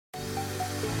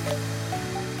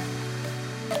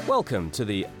Welcome to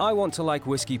the I Want to Like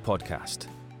Whiskey podcast.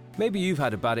 Maybe you've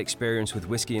had a bad experience with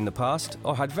whiskey in the past,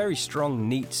 or had very strong,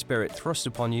 neat spirit thrust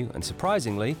upon you and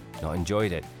surprisingly, not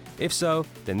enjoyed it. If so,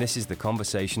 then this is the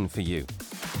conversation for you.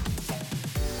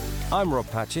 I'm Rob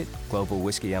Patchett, Global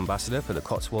Whiskey Ambassador for the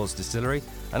Cotswolds Distillery,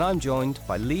 and I'm joined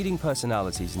by leading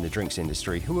personalities in the drinks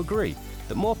industry who agree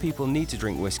that more people need to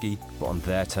drink whiskey, but on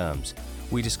their terms.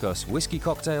 We discuss whiskey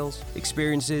cocktails,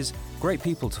 experiences, great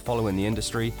people to follow in the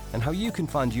industry, and how you can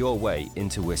find your way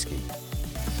into whiskey.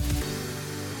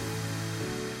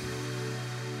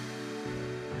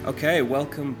 Okay,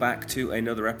 welcome back to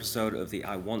another episode of the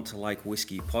I Want to Like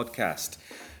Whiskey podcast.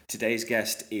 Today's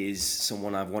guest is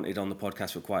someone I've wanted on the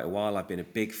podcast for quite a while. I've been a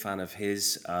big fan of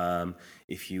his.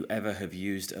 If you ever have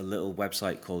used a little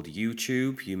website called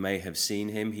YouTube, you may have seen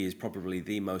him. He is probably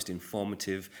the most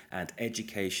informative and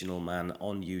educational man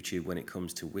on YouTube when it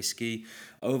comes to whiskey.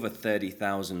 Over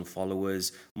 30,000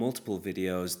 followers, multiple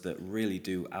videos that really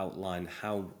do outline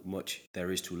how much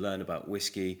there is to learn about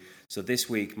whiskey. So this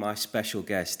week, my special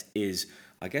guest is,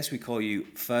 I guess we call you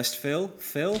First Phil.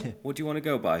 Phil, what do you want to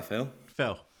go by, Phil?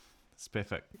 Phil. It's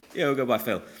perfect. Yeah, we'll go by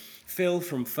Phil. Phil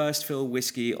from First Phil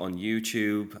Whiskey on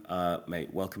YouTube.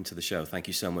 Mate, welcome to the show. Thank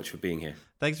you so much for being here.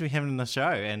 Thanks for having me on the show,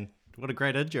 and what a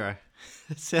great intro.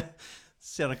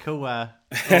 Sounded cool. How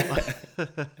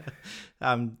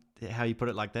you put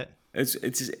it like that?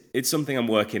 It's something I'm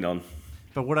working on.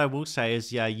 But what I will say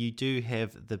is, yeah, you do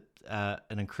have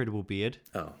an incredible beard.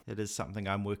 Oh. It is something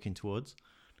I'm working towards.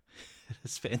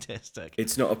 It's fantastic.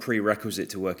 It's not a prerequisite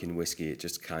to work in whiskey. It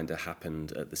just kind of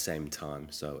happened at the same time.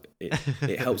 So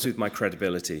it helps with my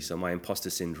credibility. So my imposter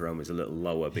syndrome is a little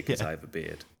lower because I have a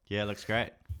beard. Yeah, it looks great.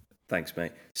 Thanks,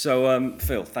 mate. So,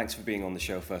 Phil, thanks for being on the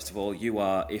show, first of all. You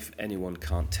are, if anyone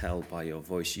can't tell by your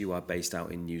voice, you are based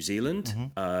out in New Zealand.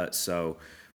 Mm-hmm. So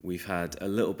we've had a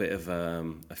little bit of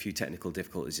a few technical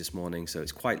difficulties this morning. So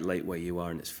it's quite late where you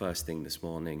are, and it's first thing this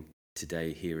morning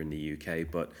today here in the UK.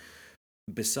 But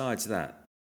besides that,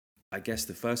 I guess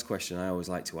the first question I always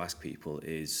like to ask people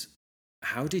is,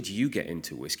 how did you get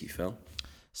into whiskey, Phil?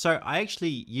 So I actually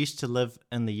used to live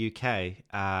in the UK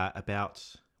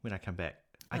about when I came back.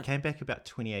 I came back about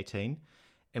 2018.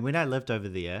 And when I lived over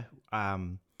there,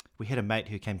 we had a mate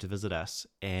who came to visit us,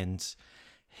 and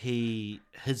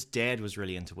his dad was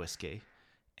really into whiskey,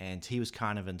 and he was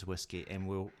kind of into whiskey.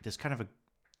 And there's kind of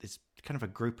a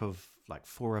group of like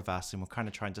four of us, and we're kind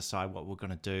of trying to decide what we're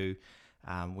going to do.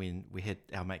 When we had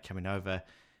our mate coming over,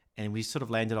 and we sort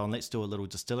of landed on, let's do a little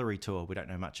distillery tour. We don't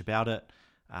know much about it.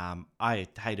 I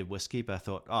hated whiskey, but I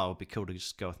thought, oh, it'd be cool to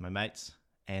just go with my mates.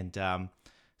 And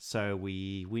so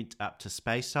we went up to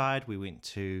Speyside.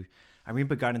 I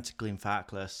remember going into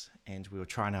Glenfarclas, and we were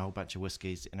trying a whole bunch of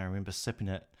whiskeys, and I remember sipping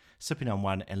on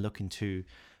one and looking to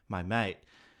my mate,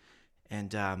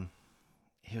 and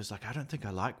he was like, I don't think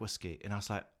I like whiskey. And I was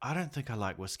like, I don't think I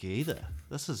like whiskey either.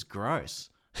 This is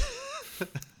gross.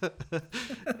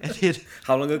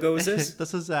 How long ago was this?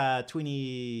 This is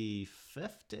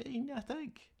 2015, I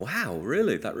think. Wow,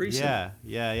 really? That recent?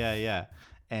 Yeah.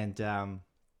 And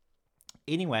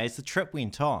anyways, the trip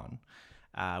went on.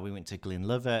 We went to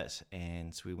Glenlivet,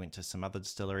 and we went to some other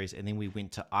distilleries, and then we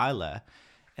went to Islay.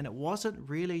 And it wasn't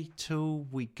really till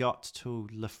we got to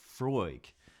Lefroy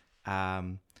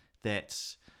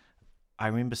that I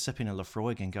remember sipping a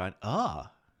Lefroy and going,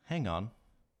 hang on,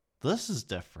 this is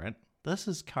different. This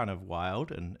is kind of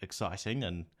wild and exciting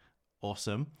and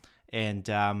awesome. And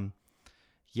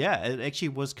it actually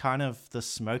was kind of the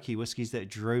smoky whiskeys that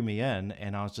drew me in.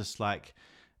 And I was just like,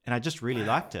 and I just really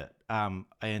liked it. And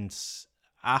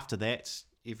after that,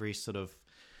 I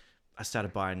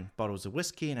started buying bottles of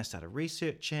whiskey, and I started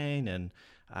researching. And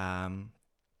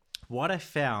what I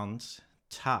found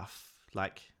tough,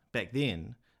 like back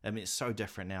then, I mean, it's so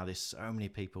different now. There's so many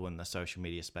people in the social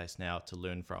media space now to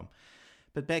learn from.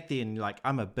 But back then, like,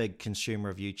 I'm a big consumer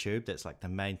of YouTube. That's like the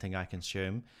main thing I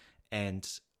consume. And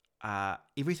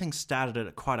everything started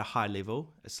at quite a high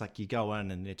level. It's like you go in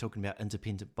and they're talking about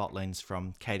independent bottlings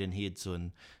from Cadenheads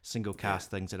and single cask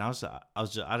things. And I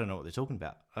don't know what they're talking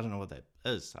about. I don't know what that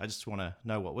is. I just want to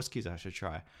know what whiskeys I should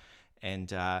try.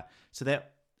 And so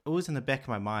that always in the back of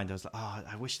my mind, I was like,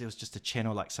 I wish there was just a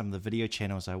channel like some of the video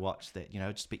channels I watched that,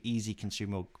 just be easy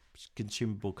consumable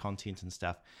content and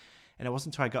stuff. And it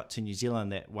wasn't until I got to New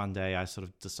Zealand that one day I sort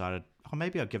of decided,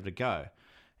 maybe I'll give it a go.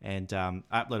 And I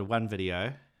uploaded one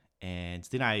video, and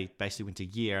then I basically went a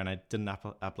year and I didn't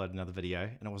upload another video.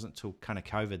 And it wasn't until kind of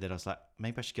COVID that I was like,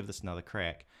 maybe I should give this another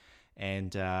crack.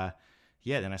 And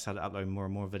then I started uploading more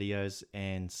and more videos.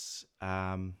 And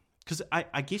because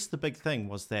I guess the big thing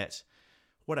was that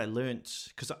what I learned,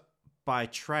 because by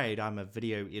trade, I'm a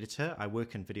video editor. I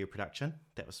work in video production.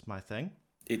 That was my thing.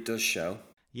 It does show.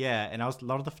 Yeah, and a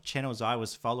lot of the channels I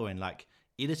was following, like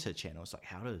editor channels, like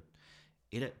how to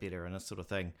edit better and this sort of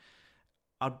thing.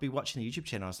 I'd be watching the YouTube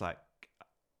channel. I was like,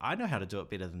 I know how to do it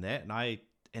better than that.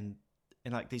 And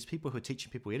like these people who are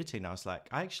teaching people editing, I was like,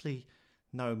 I actually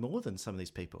know more than some of these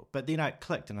people. But then I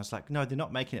clicked and I was like, no, they're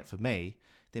not making it for me.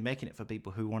 They're making it for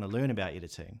people who want to learn about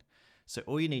editing. So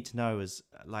all you need to know is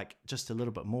like just a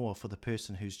little bit more for the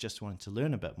person who's just wanting to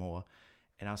learn a bit more.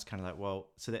 And I was kind of like, well,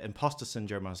 so that imposter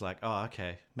syndrome, I was like, oh,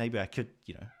 okay, maybe I could,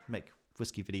 make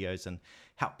whiskey videos and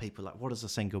help people, like what is a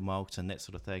single malt and that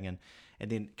sort of thing. And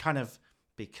then kind of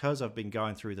because I've been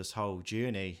going through this whole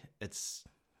journey, it's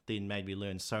then made me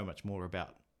learn so much more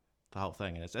about the whole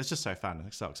thing. And it's just so fun and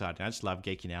it's so exciting. I just love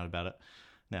geeking out about it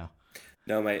now.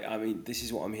 No, mate, I mean, this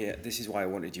is what I'm here. This is why I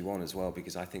wanted you on as well,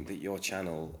 because I think that your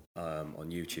channel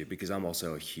on YouTube, because I'm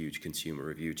also a huge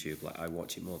consumer of YouTube, like I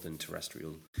watch it more than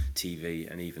terrestrial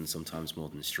TV and even sometimes more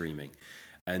than streaming.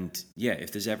 And yeah,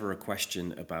 if there's ever a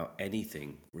question about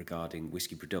anything regarding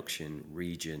whiskey production,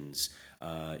 regions,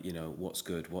 what's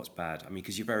good, what's bad. I mean,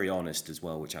 because you're very honest as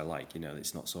well, which I like.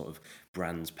 It's not sort of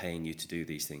brands paying you to do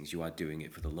these things. You are doing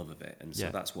it for the love of it. And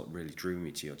so that's what really drew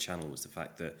me to your channel, was the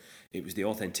fact that it was the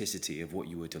authenticity of what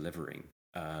you were delivering.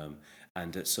 And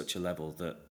at such a level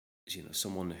that,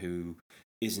 someone who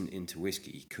isn't into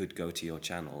whiskey could go to your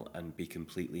channel and be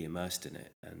completely immersed in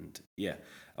it. And yeah,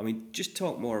 I mean, just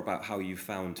talk more about how you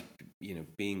found,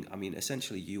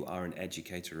 essentially you are an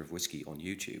educator of whiskey on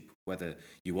YouTube. Whether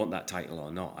you want that title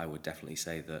or not, I would definitely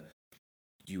say that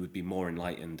you would be more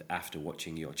enlightened after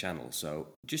watching your channel. So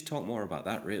just talk more about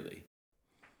that, really.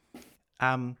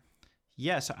 So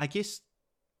I guess,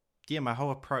 my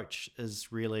whole approach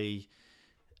is really,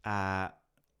 I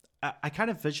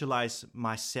kind of visualize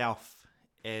myself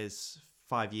as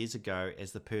 5 years ago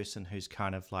as the person who's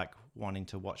kind of like wanting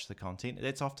to watch the content.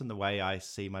 That's often the way I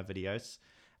see my videos.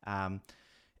 And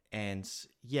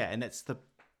that's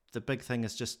the big thing,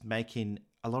 is just making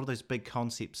a lot of those big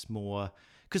concepts more,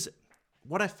 because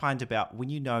what I find about when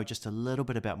you know just a little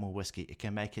bit about more whiskey, it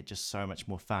can make it just so much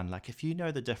more fun. Like if you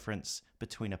know the difference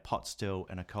between a pot still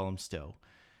and a column still,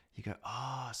 you go,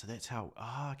 so that's how,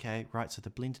 okay, right, so the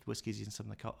blended whiskies in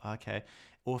some of the, okay.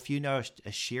 Or if you know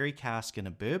a sherry cask and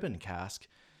a bourbon cask,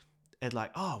 it's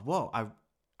like, I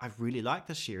really like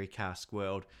the sherry cask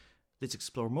world. Let's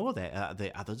explore more of that. Are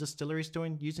there other distilleries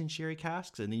using sherry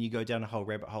casks? And then you go down a whole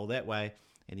rabbit hole that way,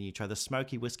 and then you try the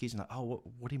smoky whiskies, and like,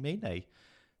 what do you mean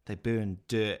they burn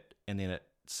dirt and then it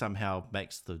somehow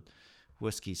makes the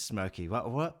whiskey smoky?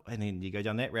 What? And then you go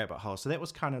down that rabbit hole. So that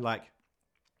was kind of like,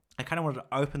 I kind of wanted to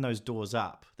open those doors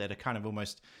up that are kind of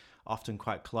almost often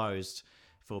quite closed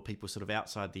for people sort of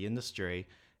outside the industry,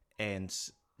 and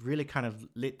really kind of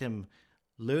let them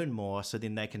learn more so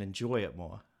then they can enjoy it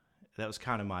more. That was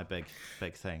kind of my big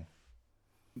thing.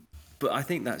 But I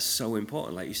think that's so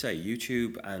important. Like you say,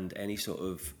 YouTube and any sort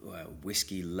of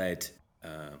whiskey-led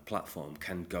platform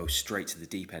can go straight to the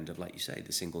deep end of, like you say,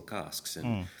 the single casks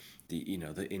and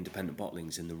the independent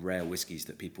bottlings and the rare whiskies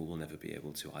that people will never be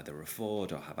able to either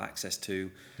afford or have access to.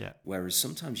 Yeah. Whereas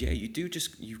sometimes,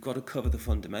 you've got to cover the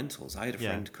fundamentals. I had a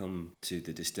friend come to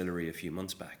the distillery a few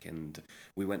months back, and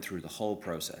we went through the whole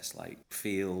process, like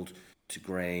field to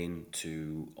grain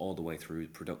to all the way through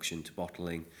production to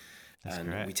bottling. That's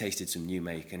great. We tasted some new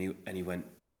make, and he went,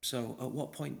 so at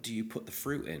what point do you put the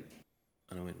fruit in?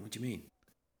 And I went, what do you mean?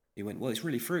 He went, well, it's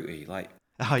really fruity. Like,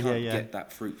 you can't get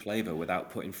that fruit flavor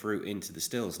without putting fruit into the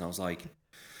stills. And I was like,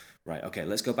 right, okay,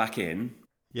 let's go back in.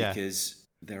 Yeah. Because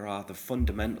there are the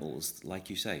fundamentals, like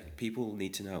you say. People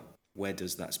need to know, where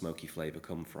does that smoky flavor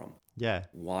come from? Yeah.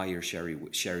 Why are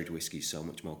sherried whiskies so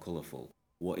much more colorful?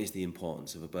 What is the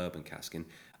importance of a bourbon cask? And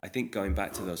I think going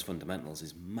back to those fundamentals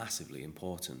is massively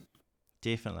important.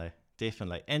 Definitely.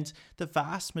 And the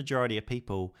vast majority of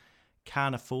people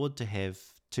can't afford to have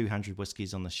 200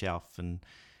 whiskies on the shelf and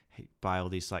buy all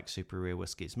these like super rare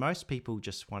whiskies. Most people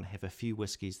just want to have a few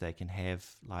whiskies they can have,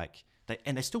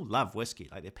 and they still love whiskey,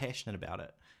 like they're passionate about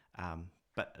it.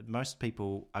 But most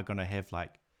people are going to have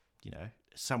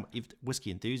some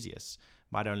whiskey enthusiasts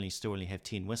might still only have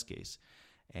 10 whiskies.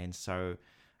 And so,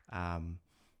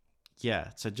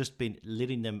 so just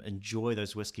letting them enjoy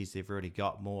those whiskies they've already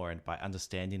got more, and by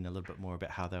understanding a little bit more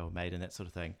about how they were made and that sort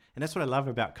of thing. And that's what I love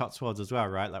about Cotswolds as well,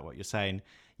 right? Like what you're saying,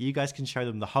 you guys can show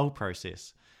them the whole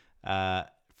process so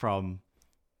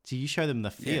you show them the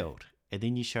field, and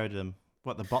then you show them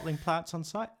the bottling plants on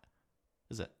site,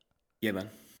 is it? Yeah,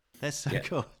 man. That's so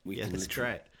cool. That's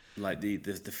great. Like the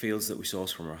fields that we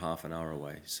source from are half an hour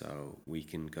away, so we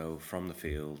can go from the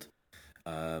field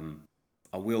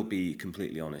I will be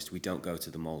completely honest. We don't go to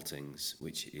the maltings,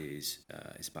 which is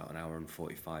it's about an hour and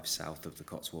 45 south of the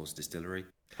Cotswolds distillery.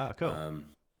 Oh, cool.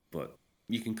 But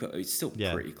you can cut. It's still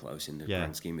pretty close in the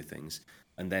grand scheme of things.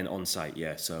 And then on site,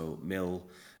 so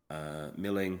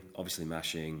milling, obviously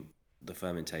mashing, the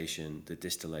fermentation, the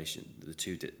distillation, the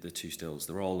two stills,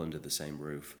 they're all under the same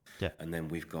roof. Yeah. And then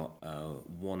we've got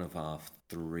one of our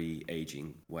 3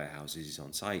 aging warehouses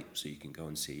on site, so you can go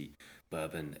and see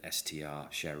bourbon, STR,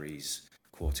 sherries,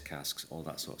 quarter casks, all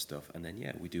that sort of stuff. And then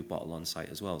we do bottle on site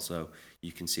as well, so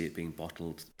you can see it being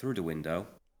bottled through the window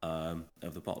of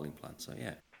the bottling plant. So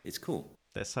it's cool.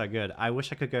 That's so good. I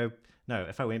wish I could go. No,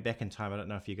 if I went back in time, I don't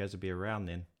know if you guys would be around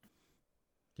then.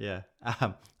 Yeah.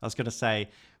 I was going to say,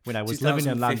 when I was living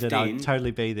in London, I'd totally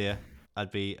be there. I'll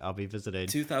be visiting.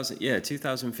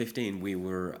 2015. We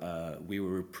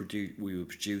were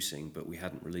producing, but we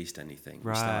hadn't released anything.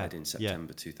 Right. We started in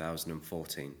September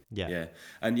 2014. Yeah.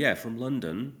 And from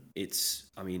London,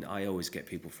 I always get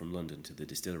people from London to the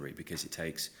distillery because it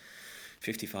takes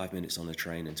 55 minutes on a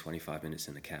train and 25 minutes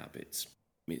in a cab. It's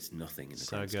nothing in the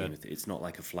grand scheme of it. It's not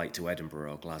like a flight to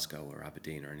Edinburgh or Glasgow or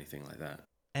Aberdeen or anything like that.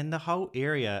 And the whole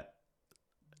area,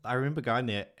 I remember going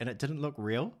there, and it didn't look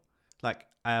real. Like,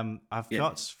 I've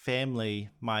got family.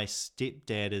 My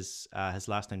stepdad is his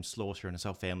last name's Slaughter, and his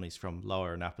whole family's from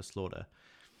Lower and Upper Slaughter.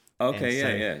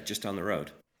 Okay, just down the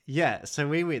road. Yeah, so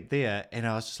we went there, and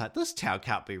I was just like, this town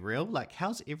can't be real. Like,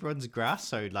 how's everyone's grass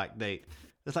so neat?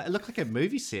 It's like, it looked like a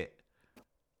movie set.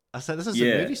 I said, this is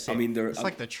a movie set. It's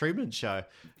like the Truman Show.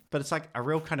 But it's like a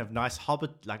real kind of nice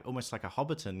hobbit, like almost like a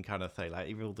Hobbiton kind of thing. Like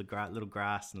even all the little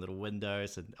grass and little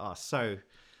windows, and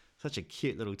such a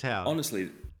cute little town.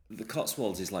 Honestly, the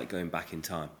Cotswolds is like going back in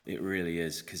time. It really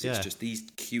is, because it's just these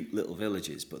cute little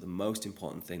villages. But the most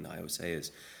important thing that I would say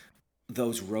is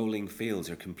those rolling fields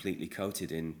are completely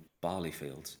coated in barley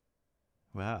fields.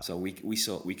 Wow. So we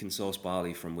can source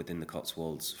barley from within the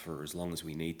Cotswolds for as long as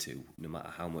we need to, no matter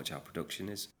how much our production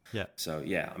is. Yeah. So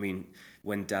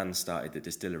when Dan started the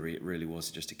distillery, it really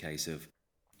was just a case of,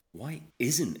 why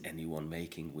isn't anyone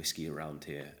making whiskey around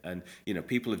here? And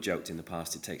people have joked in the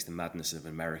past it takes the madness of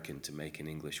an American to make an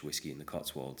English whiskey in the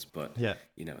Cotswolds, but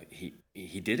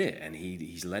he did it, and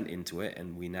he's lent into it,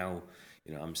 and we now,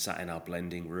 I'm sat in our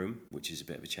blending room, which is a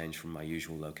bit of a change from my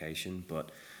usual location,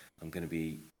 but I'm going to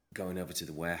be going over to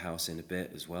the warehouse in a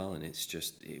bit as well, and it's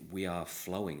just we are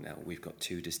flowing now. We've got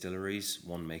 2 distilleries,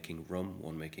 one making rum,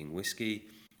 one making whiskey.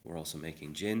 We're also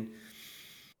making gin.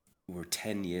 We're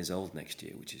 10 years old next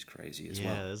year, which is crazy as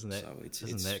well. Yeah, isn't it? So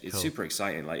Cool? It's super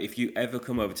exciting. Like, if you ever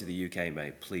come over to the UK,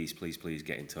 mate, please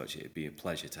get in touch. It'd be a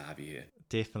pleasure to have you here.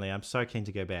 Definitely. I'm so keen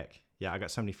to go back. Yeah, I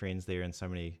got so many friends there and so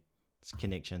many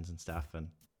connections and stuff, and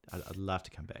I'd love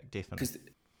to come back, definitely. Because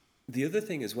the other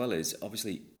thing as well is,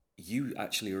 obviously, you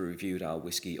actually reviewed our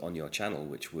whiskey on your channel,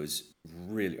 which was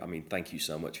really, thank you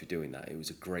so much for doing that. It was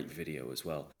a great video as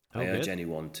well. I urge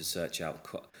anyone to search out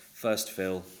First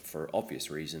Fill for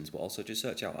obvious reasons, but also just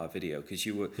search out our video, because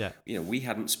you were, we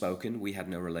hadn't spoken, we had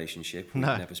no relationship, we'd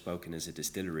never spoken as a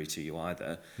distillery to you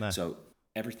either. No. So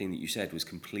everything that you said was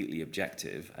completely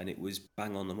objective, and it was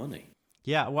bang on the money.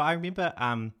 Yeah, well, I remember,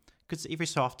 because every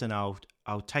so often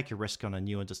I'll take a risk on a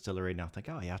newer distillery, and I'll think,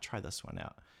 I'll try this one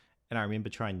out. And I remember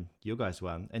trying your guys'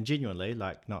 one, and genuinely,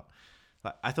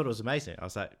 I thought it was amazing. I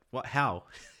was like, what? How?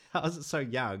 How is it so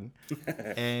young?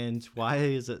 And why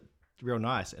is it real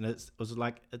nice? And it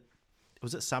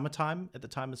was it summertime at the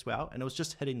time as well? And it was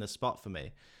just hitting the spot for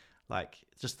me. Like,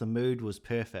 just the mood was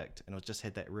perfect, and it just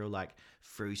had that real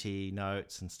fruity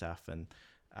notes and stuff. And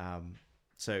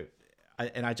so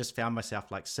I just found myself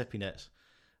sipping it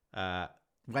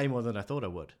way more than I thought I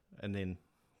would. And then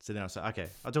I was like, okay,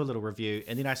 I'll do a little review.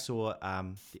 And then I saw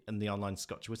in the online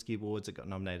Scotch Whisky Awards, it got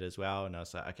nominated as well. And I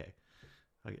was like, okay,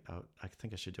 I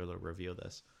think I should do a little review of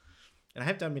this. And I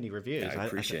have done many reviews. Yeah, I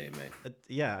appreciate it, mate.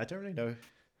 I don't really know.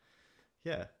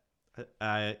 Yeah.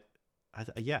 I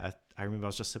remember I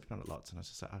was just sipping on it lots, and I was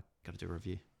just like, I've got to do a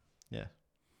review. Yeah.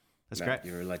 That's great.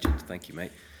 You're a legend. Thank you,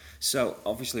 mate. So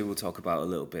obviously we'll talk about a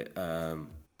little bit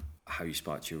how you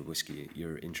sparked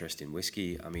your interest in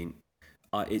whiskey.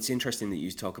 It's interesting that you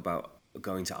talk about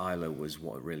going to Islay was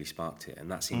what really sparked it,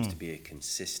 and that seems to be a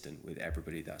consistent with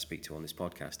everybody that I speak to on this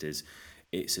podcast.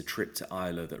 It's a trip to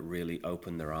Islay that really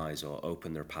opened their eyes or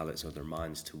opened their palates or their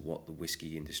minds to what the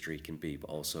whiskey industry can be, but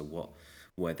also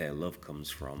where their love comes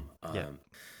from.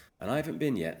 And I haven't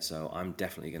been yet, so I'm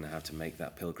definitely going to have to make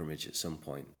that pilgrimage at some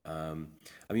point.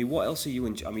 What else are you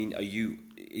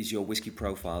is your whiskey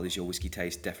profile, is your whiskey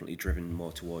taste definitely driven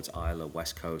more towards Islay,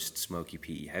 West Coast, smoky,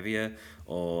 peaty, heavier,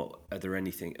 or are there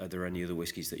any other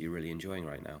whiskeys that you're really enjoying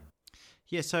right now?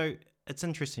 Yeah, so it's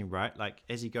interesting, right? Like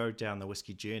as you go down the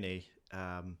whiskey journey,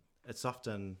 it's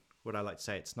often what I like to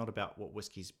say. It's not about what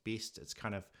whiskey's best. It's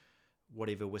kind of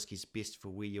whatever whiskey's best for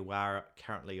where you are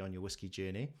currently on your whiskey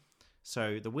journey.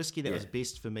 So the whiskey that was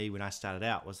best for me when I started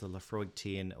out was the Lafroig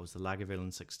 10. It was the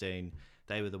Lagavulin 16.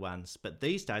 They were the ones. But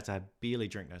these days, I barely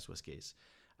drink those whiskies.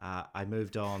 I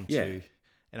moved on to,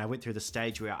 and I went through the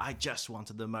stage where I just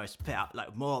wanted the most power,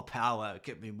 like more power,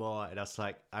 give me more. And I was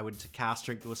like, I went to cask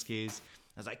strength whiskies.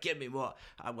 I was like, give me more.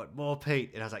 I want more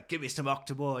peat. And I was like, give me some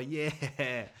Octomore.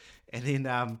 Yeah.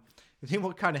 And then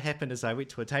what kind of happened is I went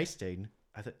to a tasting.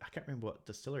 I can't remember what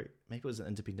distillery. Maybe it was an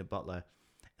independent bottler.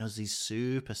 And it was these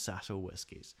super subtle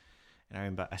whiskies. And I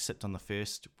remember I sipped on the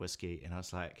first whiskey and I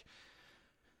was like,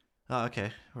 oh,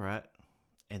 okay, all right.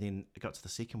 And then I got to the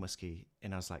second whiskey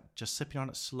and I was like, just sipping on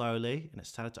it slowly. And it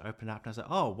started to open up. And I was like,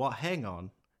 oh, what? Hang on.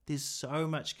 There's so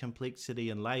much complexity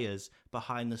and layers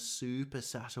behind the super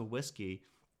subtle whiskey.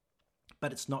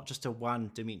 But it's not just a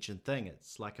one dimension thing.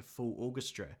 It's like a full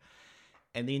orchestra.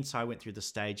 And then so I went through the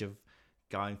stage of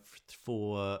going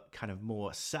for kind of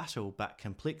more subtle but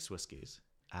complex whiskies.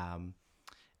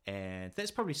 And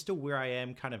that's probably still where I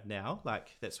am kind of now.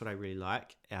 Like, that's what I really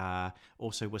like.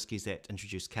 Also whiskies that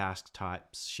introduce cask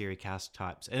types, sherry cask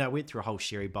types. And I went through a whole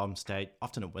sherry bomb state.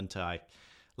 Often in winter, I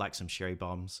like some sherry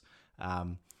bombs.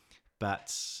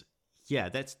 But yeah,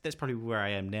 that's probably where I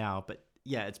am now. But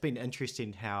yeah, it's been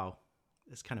interesting how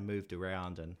it's kind of moved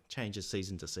around and changes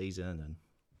season to season and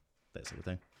that sort of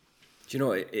thing. Do you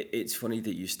know, it's funny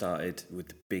that you started with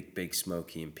the big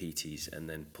smoky and peaties and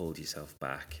then pulled yourself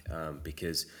back,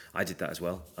 because I did that as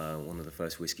well. One of the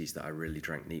first whiskies that I really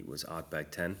drank neat was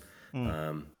Ardbeg 10.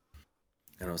 And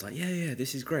I was like, yeah,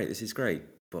 this is great.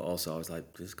 But also I was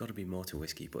like, there's got to be more to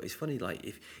whiskey. But it's funny,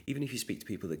 like, even if you speak to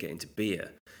people that get into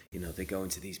beer, you know, they go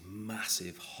into these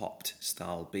massive hopped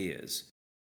style beers,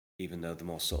 even though the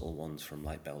more subtle ones from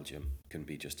like Belgium can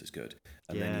be just as good.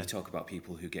 And then you talk about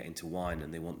people who get into wine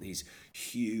and they want these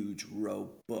huge,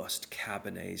 robust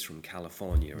Cabernets from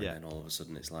California. And then all of a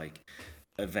sudden it's like,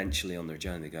 eventually on their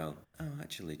journey they go, oh,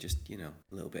 actually just, you know,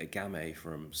 a little bit of Gamay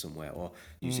from somewhere, or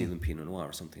New Zealand Pinot Noir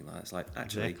or something like that. It's like,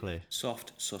 actually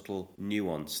soft, subtle,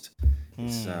 nuanced.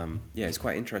 It's, it's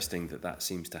quite interesting that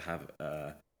seems to have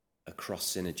a cross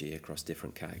synergy across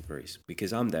different categories,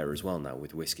 because I'm there as well now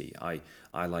with whiskey. I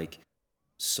like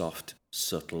soft,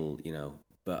 subtle, you know,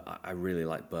 but I really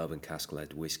like bourbon cask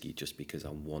led whiskey just because I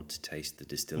want to taste the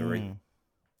distillery.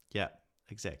 Yeah,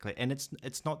 exactly. And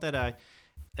it's not that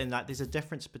and like there's a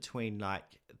difference between like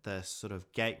the sort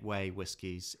of gateway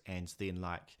whiskies and then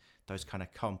like those kind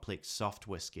of complex soft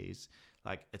whiskies.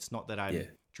 Like it's not that I'm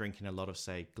drinking a lot of,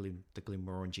 say, the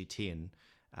Glenmorangie 10,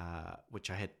 which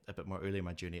I had a bit more early in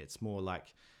my journey. It's more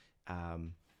like, like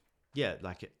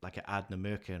an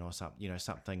Ardnamurchan or something, you know,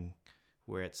 something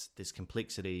where there's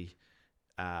complexity,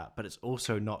 but it's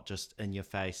also not just in your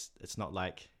face. It's not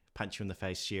like punch you in the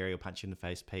face sherry or punch you in the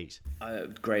face peat.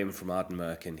 Graham from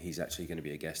Ardnamurchan, he's actually going to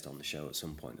be a guest on the show at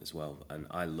some point as well. And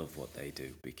I love what they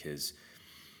do, because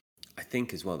I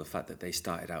think as well the fact that they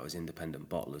started out as independent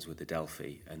bottlers with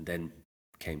Adelphi and then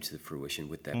came to the fruition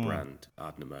with their brand,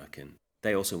 Ardnamurchan.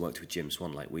 They also worked with Jim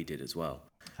Swan like we did as well.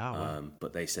 Oh, wow.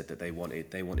 But they said that they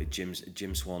wanted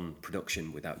Jim Swan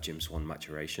production without Jim Swan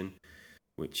maturation,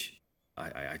 which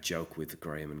I joke with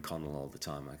Graham and Connell all the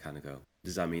time. I kind of go,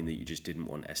 does that mean that you just didn't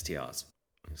want STRs?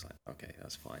 And it's like, okay,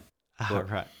 that's fine.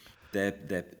 Right.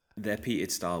 Their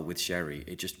peated style with sherry,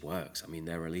 it just works. I mean,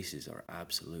 their releases are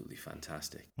absolutely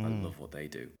fantastic. I love what they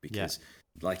do because,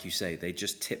 like you say, they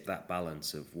just tip that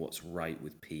balance of what's right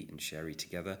with peat and sherry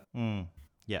together.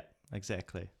 Yeah,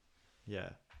 exactly. Yeah.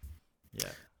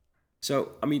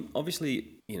 So, I mean,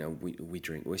 obviously, you know, we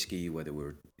drink whiskey, whether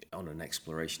we're on an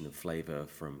exploration of flavour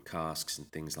from casks and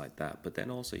things like that. But then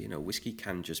also, you know, whiskey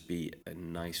can just be a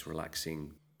nice,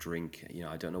 relaxing drink. You know,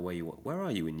 I don't know where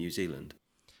are you in New Zealand?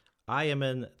 I am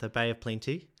in the Bay of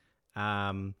Plenty.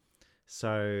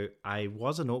 So I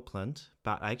was in Auckland,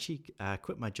 but I actually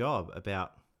quit my job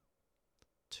about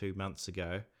 2 months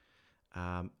ago.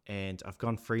 And I've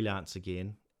gone freelance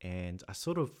again. And I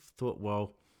sort of thought,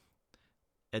 well,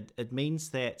 it means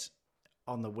that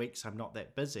on the weeks I'm not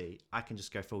that busy, I can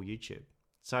just go full YouTube.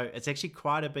 So it's actually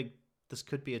quite a big, this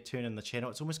could be a turn in the channel.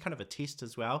 It's almost kind of a test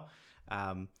as well,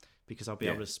 because I'll be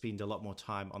able to spend a lot more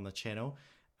time on the channel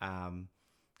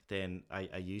than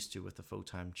I used to with a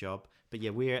full-time job. But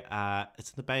yeah, it's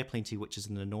in the Bay of Plenty, which is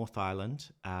in the North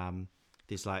Island.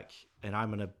 There's and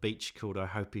I'm on a beach called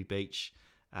Ohope Beach,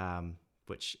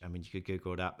 which, I mean, you could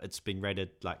Google it up. It's been rated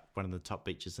like one of the top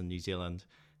beaches in New Zealand.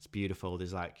 It's beautiful.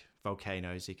 There's like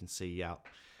volcanoes you can see out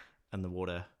in the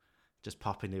water, just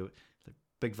popping.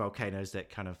 There big volcanoes that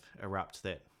kind of erupt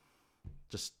that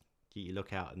just you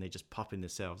look out and they're just popping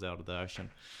themselves out of the ocean.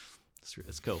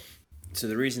 It's cool. So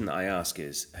the reason that I ask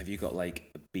is, have you got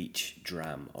like a beach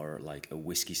dram or like a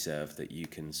whiskey serve that you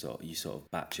can sort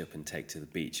of batch up and take to the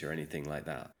beach or anything like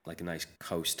that? Like a nice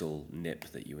coastal nip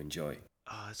that you enjoy?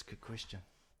 Oh, that's a good question.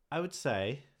 I would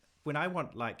say when I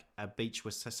want like a beach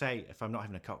whiskey, say if I'm not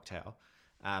having a cocktail,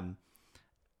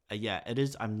 it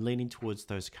is. I'm leaning towards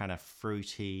those kind of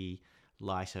fruity,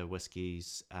 lighter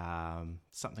whiskies,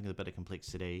 something with a bit of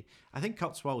complexity. I think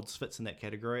Cotswolds fits in that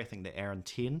category. I think the Aaron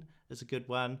 10 is a good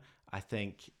one. I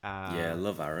think... I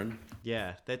love Aaron.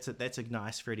 Yeah, that's a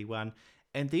nice fruity one.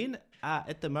 And then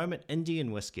at the moment,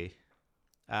 Indian whiskey.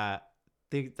 They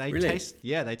Really? taste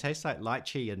like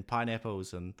lychee and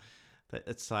pineapples, and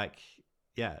it's like,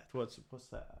 yeah. What's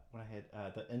that? What I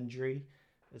had, the Injury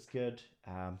is good.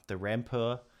 The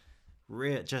Rampur,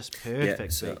 just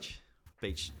perfect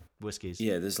beach whiskies.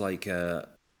 Yeah, there's like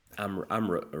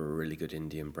Amrut are a really good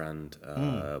Indian brand.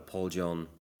 Paul John,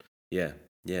 yeah,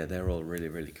 they're all really,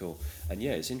 really cool. And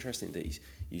yeah, it's interesting that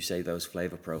you say those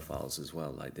flavor profiles as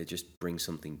well. Like they just bring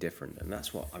something different, and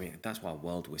that's why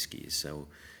world whiskey is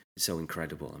so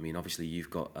incredible. I mean, obviously you've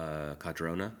got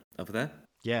Cardrona over there.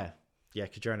 Yeah,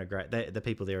 Cardrona are great. The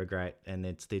people there are great, and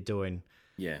they're doing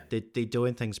they're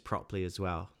doing things properly as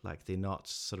well. Like they're not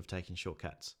sort of taking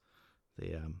shortcuts.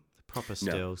 The proper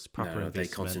stills, proper investment. They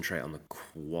concentrate on the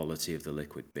quality of the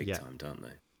liquid big time, don't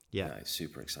they? Yeah, it's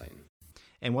super exciting.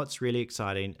 And what's really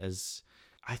exciting is,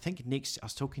 I think next, I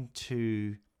was talking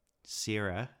to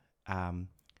Sarah,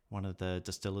 one of the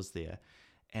distillers there,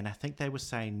 and I think they were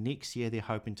saying next year they're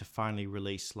hoping to finally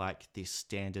release like their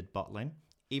standard bottling.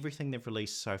 Everything they've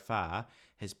released so far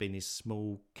has been these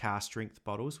small car strength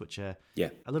bottles, which are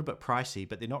a little bit pricey,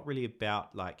 but they're not really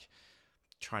about like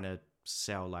trying to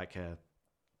sell like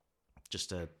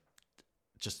just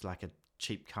like a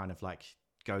cheap kind of like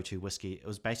go-to whiskey. It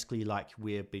was basically like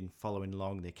we've been following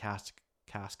along their cask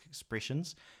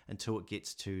expressions until it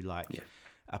gets to like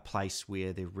a place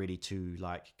where they're ready to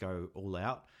like go all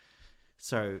out.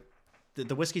 So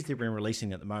the whiskies they've been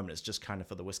releasing at the moment is just kind of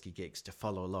for the whiskey geeks to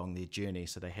follow along their journey.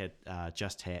 So they had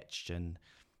Just Hatched, and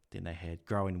then they had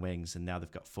Growing Wings, and now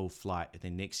they've got Full Flight. And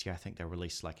then next year I think they'll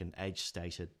release like an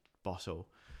age-stated bottle,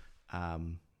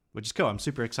 which is cool. I'm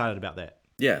super excited about that.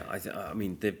 Yeah, I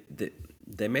mean,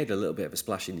 they made a little bit of a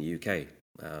splash in the UK.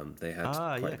 They had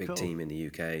quite a big team in the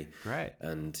UK. Right.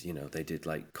 And, they did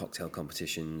like cocktail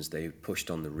competitions. They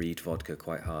pushed on the Reed vodka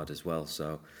quite hard as well.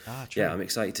 So, I'm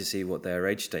excited to see what their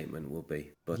age statement will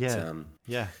be. But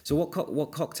So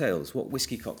what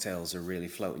whiskey cocktails are really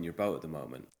floating your boat at the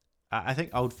moment? I think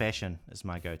Old Fashioned is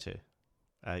my go-to.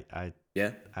 I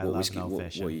love whiskey? An Old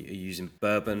Fashioned. What, are you using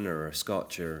bourbon or a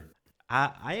Scotch or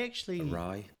I actually... a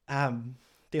rye?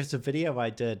 There's a video I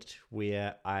did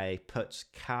where I put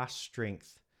cask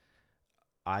strength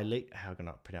Eilik, how can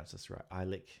I pronounce this right?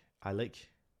 Eilik,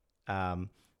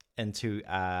 into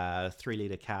a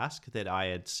 3-liter cask that I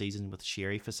had seasoned with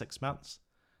sherry for 6 months.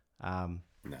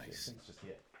 Nice.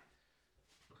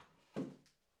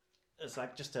 It's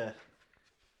like just a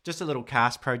little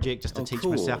cask project, just to teach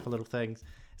myself a little things.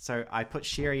 So I put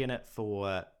sherry in it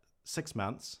for 6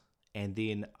 months, and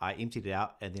then I emptied it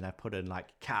out, and then I put in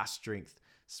like cask strength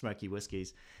smoky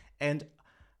whiskies, and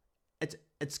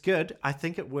it's good. I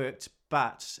think it worked,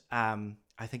 but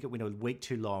I think it went a week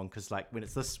too long, because like when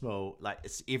it's this small, like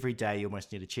it's every day you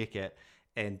almost need to check it,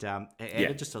 and it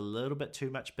added just a little bit too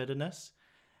much bitterness,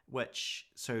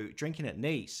 so drinking it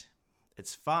neat,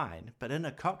 it's fine, but in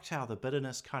a cocktail the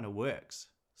bitterness kind of works.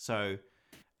 So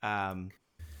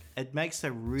it makes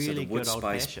a really good old fashioned. So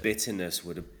the wood spice bitterness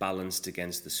would have balanced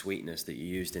against the sweetness that you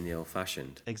used in the old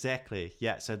fashioned. Exactly.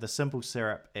 Yeah. So the simple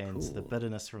syrup and the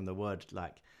bitterness from the wood,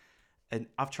 and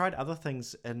I've tried other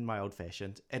things in my old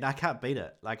fashioned, and I can't beat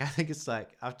it. Like I think it's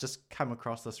like I've just come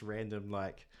across this random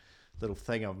like little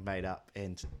thing I've made up,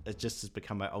 and it just has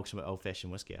become my ultimate old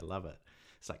fashioned whiskey. I love it.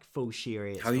 It's like full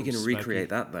sherry. How are you going to recreate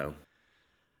that though?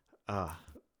 I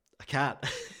can't.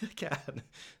 I can't.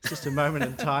 It's just a moment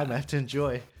in time I have to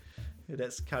enjoy.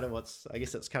 That's kind of what's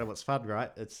fun,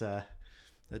 right? It's a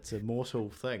mortal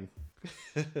thing.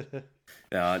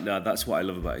 No, that's what I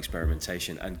love about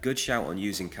experimentation, and good shout on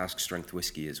using cask strength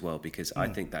whiskey as well, because I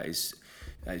think that is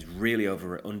really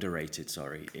underrated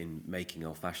in making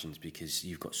old fashions, because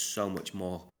you've got so much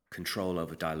more control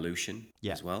over dilution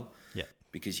as well. Yeah.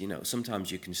 Because sometimes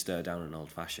you can stir down an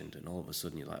old fashioned, and all of a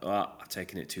sudden you're like, I've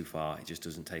taken it too far. It just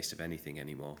doesn't taste of anything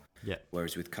anymore. Yeah.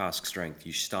 Whereas with cask strength,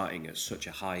 you're starting at such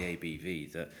a high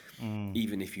ABV that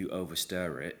even if you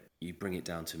overstir it, you bring it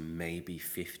down to maybe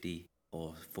 50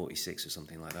 or 46 or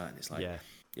something like that, and it's like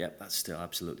Yeah, that's still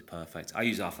absolutely perfect. I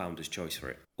use our Founder's Choice for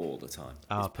it all the time.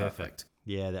 Oh, It's perfect.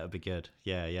 Yeah, that would be good.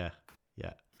 Yeah, yeah,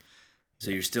 yeah.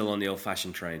 So you're still on the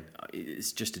old-fashioned train.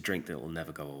 It's just a drink that will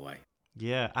never go away.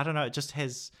 Yeah, I don't know. It just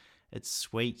has, it's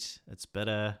sweet, it's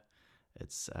bitter,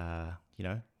 it's,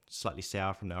 slightly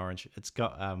sour from the orange. It's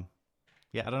got,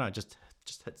 yeah, I don't know, it just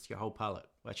hits your whole palate,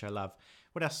 which I love.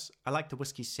 What else? I like the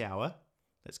whiskey sour.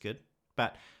 That's good.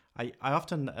 But I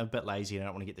often am a bit lazy and I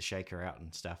don't want to get the shaker out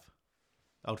and stuff.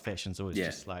 Old fashioned's always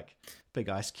just like big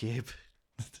ice cube,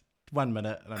 1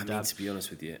 minute and I'm done. To be honest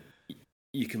with you,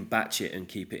 you can batch it and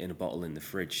keep it in a bottle in the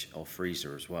fridge or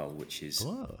freezer as well, which is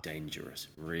dangerous,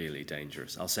 really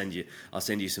dangerous. I'll send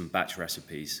you some batch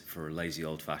recipes for a lazy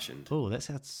old fashioned. Oh, that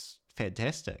sounds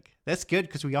fantastic. That's good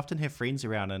because we often have friends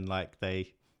around and like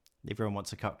everyone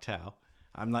wants a cocktail.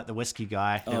 I'm like the whiskey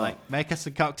guy. They're like, make us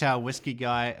a cocktail, whiskey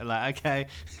guy. I'm like, okay.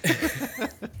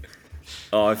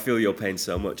 Oh, I feel your pain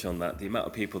so much on that. The amount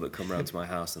of people that come around to my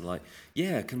house and like,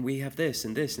 yeah, can we have this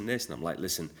and this and this? And I'm like,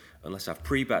 listen, unless I've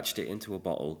pre-batched it into a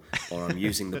bottle or I'm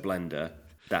using the blender,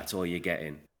 that's all you're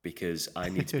getting, because I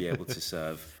need to be able to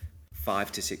serve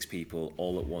 5 to 6 people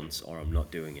all at once or I'm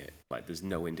not doing it. Like, there's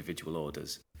no individual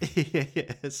orders. Yeah,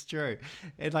 it's true.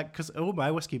 And like, because all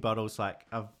my whiskey bottles, like,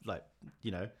 I've like,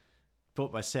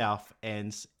 bought myself,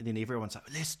 and then everyone's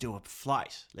like, let's do a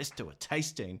flight, let's do a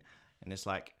tasting. And it's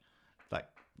like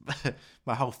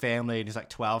my whole family, and there's like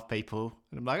 12 people,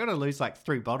 and I'm like, I'm gonna lose like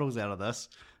 3 bottles out of this.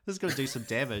 This is gonna do some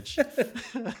damage.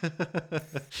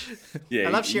 Yeah,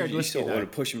 I love sharing you whiskey. You sort of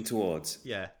want to push them towards.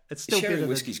 Yeah, it's still sharing better.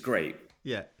 Whiskey's great.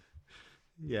 Yeah,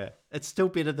 it's still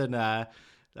better than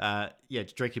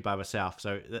drinking by myself.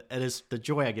 So it is the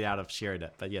joy I get out of sharing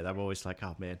it. But yeah, I'm always like,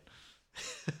 oh man,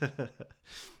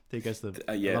 there goes a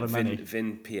lot of money.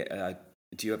 Vin,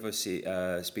 do you ever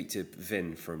speak to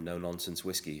Vin from No Nonsense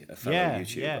Whiskey, a fellow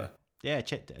YouTuber? Yeah. I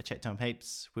chat to him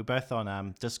heaps. We're both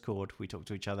on Discord. We talk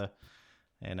to each other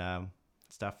and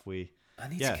stuff. I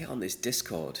need to get on this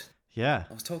Discord. Yeah,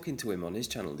 I was talking to him on his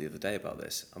channel the other day about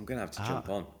this. I'm gonna have to jump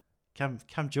on.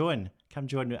 Come join.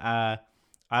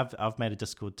 I've made a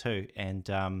Discord too, and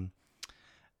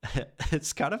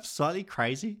it's kind of slightly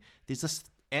crazy. There's this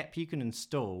app you can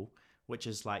install, which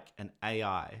is like an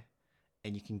AI,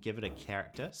 and you can give it a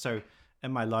character. So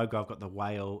in my logo, I've got the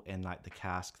whale and like the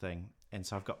cask thing. And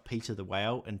so I've got Peter the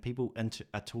whale, and people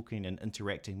are talking and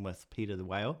interacting with Peter the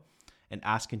whale and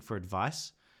asking for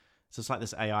advice. So it's like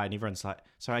this AI, and everyone's like,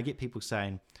 so I get people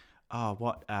saying, oh,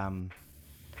 what, like,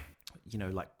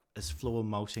 is floor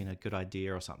malting a good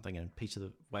idea or something? And Peter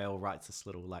the whale writes this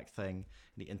little like thing,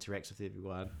 and he interacts with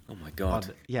everyone. Oh my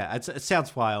God. Yeah, it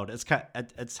sounds wild.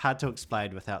 It's hard to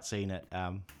explain without seeing it.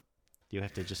 You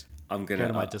have to just go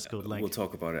to my Discord link. We'll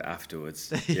talk about it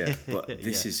afterwards. Yeah, but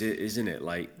this is it, isn't it?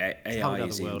 Like AI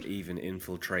isn't even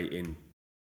infiltrating.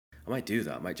 I might do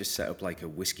that. I might just set up like a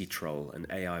whiskey troll, an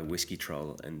AI whiskey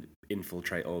troll, and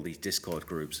infiltrate all these Discord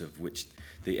groups of which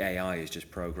the AI is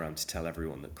just programmed to tell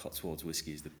everyone that Cotswolds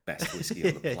whiskey is the best whiskey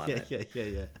on the planet.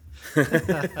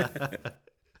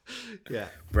 Yeah.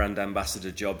 Brand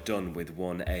ambassador job done with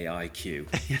one AI Q.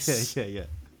 Yes.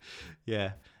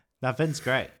 Yeah. Now Vin's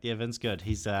great. Yeah, Vin's good.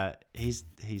 He's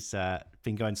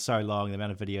been going so long. The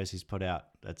amount of videos he's put out,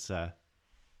 it's so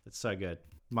good.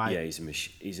 He's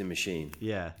a machine.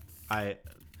 Yeah, I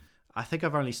think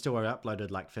I've only still uploaded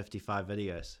like 55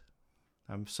 videos.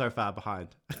 I'm so far behind.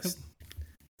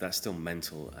 That's still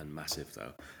mental and massive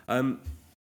though.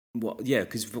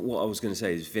 Because what I was going to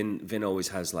say is Vin always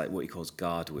has like what he calls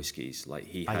guard whiskies. Like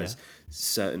he has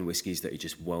certain whiskies that he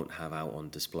just won't have out on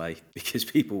display because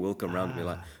people will come around and be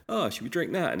like, oh, should we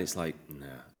drink that? And it's like, nah,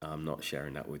 I'm not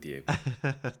sharing that with you.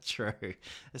 True.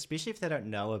 Especially if they don't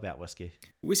know about whiskey.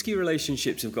 Whiskey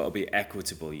relationships have got to be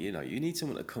equitable. You need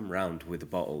someone to come round with a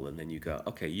bottle and then you go,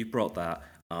 okay, you brought that,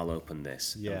 I'll open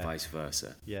this, and vice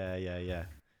versa. Yeah,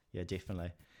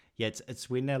 definitely. Yeah, it's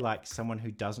when they're like someone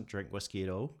who doesn't drink whiskey at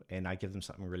all, and I give them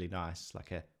something really nice,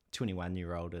 like a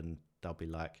 21-year-old, and they'll be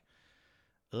like,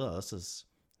 "Oh, it's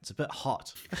a bit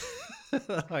hot."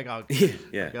 Like, I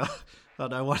don't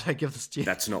know what I give this to you.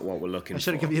 That's not what we're looking for. I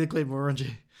should have given you the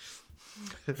Glenmorangie.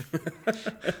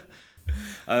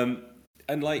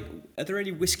 And like, are there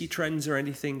any whiskey trends or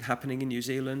anything happening in New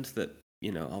Zealand that,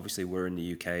 obviously we're in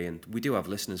the UK and we do have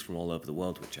listeners from all over the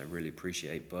world, which I really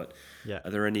appreciate, but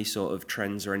are there any sort of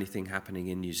trends or anything happening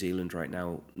in New Zealand right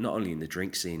now, not only in the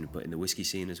drink scene, but in the whiskey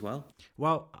scene as well?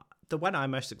 Well, the one I'm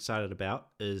most excited about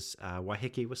is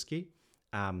Waiheke whiskey.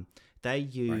 They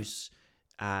use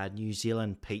New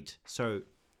Zealand peat. So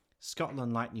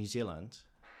Scotland, like New Zealand,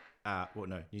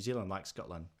 New Zealand, like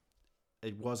Scotland,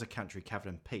 it was a country covered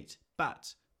in peat,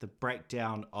 but the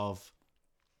breakdown of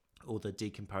all the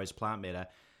decomposed plant matter,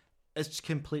 it's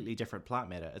completely different plant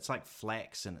matter. It's like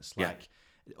flax, and it's like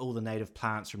all the native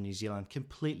plants from New Zealand,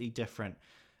 completely different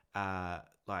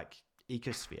like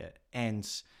ecosphere. And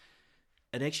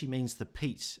it actually means the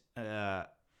peat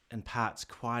imparts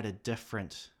quite a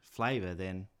different flavour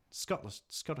than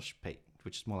Scottish peat,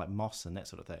 which is more like moss and that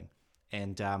sort of thing.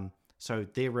 And so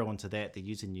they're real into that. They're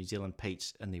using New Zealand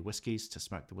peat in their whiskies to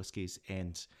smoke the whiskies,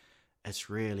 and it's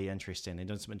really interesting. They're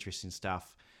doing some interesting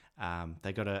stuff.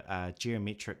 They got a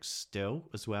geometric still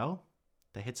as well.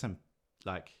 They had some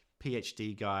like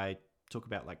PhD guy talk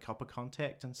about like copper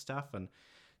contact and stuff, and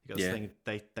you got this thing.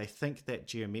 They think that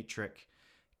geometric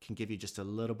can give you just a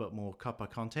little bit more copper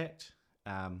contact.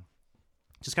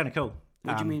 Just kind of cool.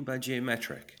 What do you mean by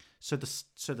geometric? So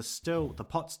the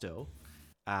pot still.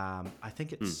 I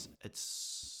think it's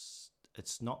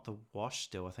not the wash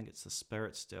still. I think it's the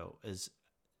spirit still.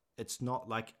 It's not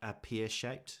like a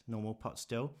pear-shaped normal pot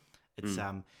still. It's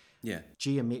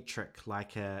geometric,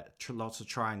 like lots of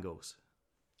triangles,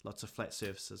 lots of flat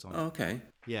surfaces on it. Okay.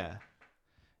 Yeah.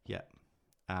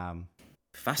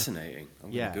 Fascinating.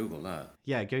 I'm going to Google that.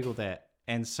 Yeah, Google that.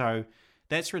 And so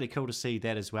that's really cool to see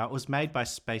that as well. It was made by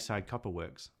Speyside Copper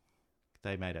Works.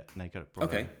 They made it, and they got it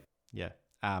brought in. Yeah.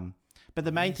 But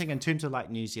the main thing in terms of like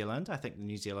New Zealand, I think the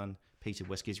New Zealand peated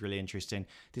whiskey is really interesting.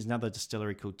 There's another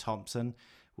distillery called Thompson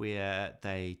where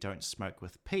they don't smoke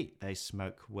with peat. They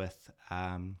smoke with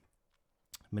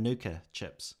Manuka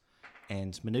chips.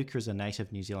 And Manuka is a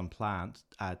native New Zealand plant,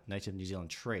 native New Zealand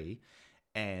tree.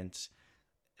 And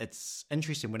it's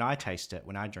interesting. When I taste it,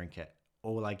 when I drink it,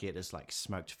 all I get is like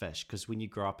smoked fish. Because when you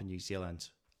grow up in New Zealand,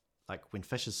 like when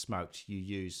fish is smoked, you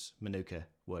use Manuka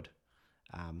wood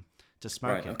to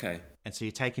smoke it. Okay. And so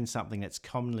you're taking something that's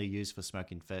commonly used for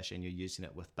smoking fish, and you're using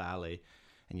it with barley,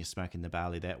 and you're smoking the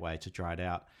barley that way to dry it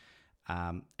out.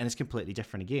 And it's completely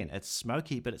different again. It's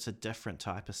smoky, but it's a different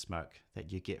type of smoke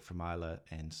that you get from Islay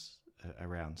and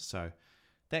around. So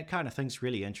that kind of thing's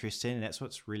really interesting, and that's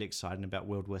what's really exciting about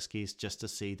world whiskies, just to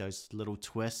see those little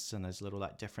twists and those little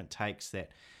like different takes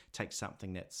that take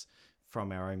something that's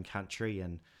from our own country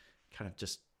and kind of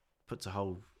just puts a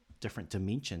whole different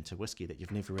dimension to whiskey that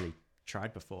you've never really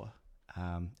tried before.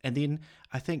 And then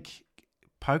I think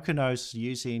Pocono's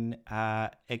using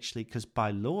actually, because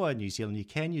by law in New Zealand you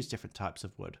can use different types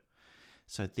of wood,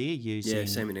 so they're using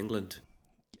same in England.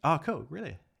 Oh, cool,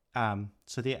 really?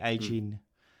 So they're aging.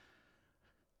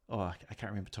 I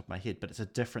can't remember the top of my head, but it's a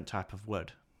different type of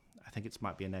wood. I think it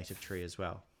might be a native tree as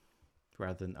well,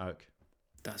 rather than oak.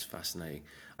 That's fascinating.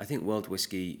 I think world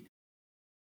whiskey,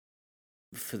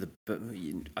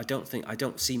 I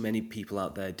don't see many people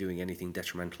out there doing anything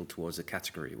detrimental towards the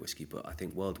category of whiskey, but I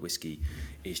think world whiskey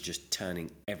is just turning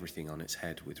everything on its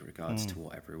head with regards to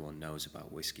what everyone knows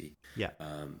about whiskey. Yeah.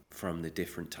 From the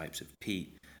different types of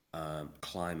peat.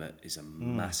 Climate is a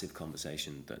massive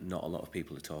conversation that not a lot of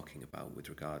people are talking about with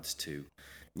regards to,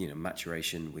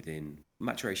 maturation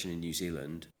in New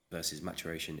Zealand versus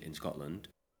maturation in Scotland.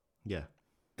 Yeah,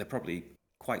 they're probably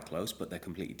quite close, but they're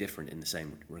completely different in the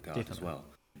same regard as well.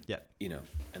 Yeah,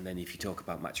 and then if you talk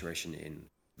about maturation in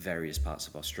various parts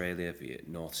of Australia, be it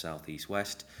north, south, east,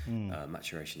 west,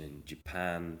 maturation in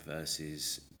Japan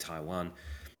versus Taiwan,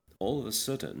 all of a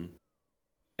sudden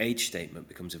age statement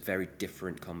becomes a very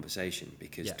different conversation,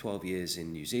 because 12 years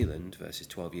in New Zealand versus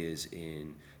 12 years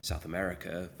in South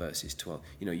America versus 12,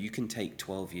 you can take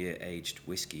 12-year aged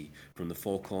whiskey from the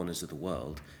four corners of the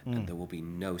world and there will be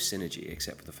no synergy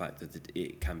except for the fact that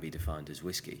it can be defined as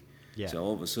whiskey. Yeah. So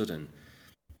all of a sudden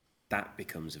that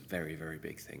becomes a very, very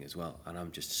big thing as well. And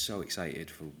I'm just so excited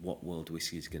for what world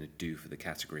whiskey is going to do for the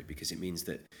category, because it means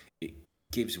that it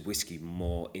gives whiskey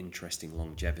more interesting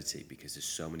longevity, because there's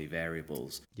so many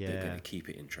variables that are going to keep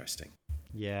it interesting.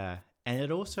 Yeah. And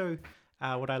it also,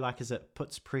 what I like is it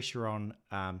puts pressure on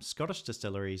Scottish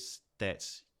distilleries that,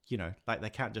 like they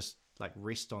can't just like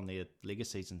rest on their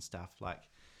legacies and stuff. Like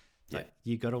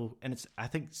you got all, and I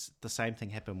think it's the same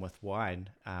thing happened with wine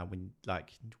when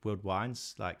like world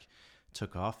wines like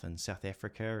took off in South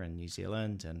Africa and New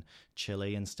Zealand and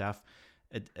Chile and stuff.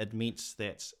 It meant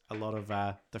that a lot of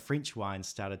the French wines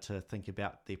started to think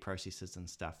about their processes and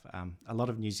stuff. A lot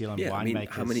of New Zealand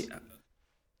winemakers.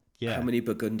 How many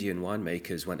Burgundian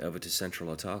winemakers went over to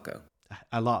Central Otago?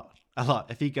 A lot.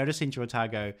 If you go to Central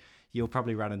Otago, you'll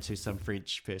probably run into some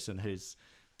French person who's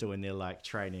doing their like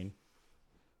training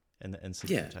in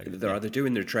Central Otago. They're either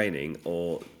doing their training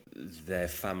or their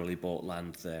family bought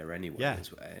land there anyway. Yeah.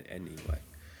 Anyway.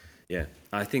 Yeah,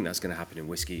 I think that's going to happen in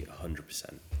whiskey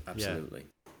 100%. Absolutely.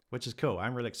 Yeah. Which is cool.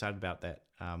 I'm really excited about that.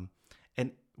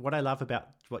 And what I love about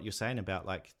what you're saying about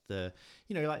like the,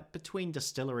 like between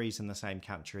distilleries in the same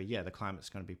country, yeah, the climate's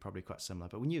going to be probably quite similar.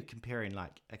 But when you're comparing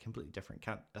like a completely different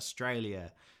country,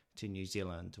 Australia to New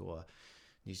Zealand or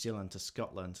New Zealand to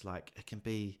Scotland, like it can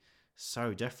be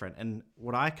so different. And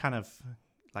what I kind of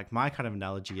like, my kind of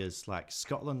analogy is like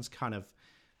Scotland's kind of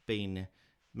been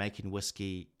making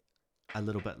whiskey a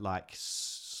little bit like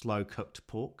slow cooked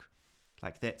pork.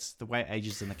 Like that's the way it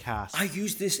ages in the cask. I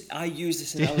use this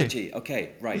analogy.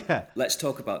 Okay, right. Yeah. Let's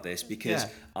talk about this because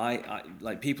I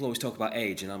like people always talk about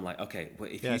age, and I'm like, okay,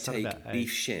 well, if you take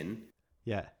beef shin,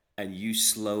 and you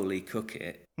slowly cook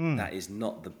it, that is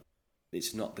not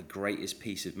it's not the greatest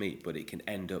piece of meat, but it can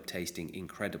end up tasting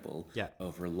incredible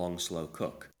over a long, slow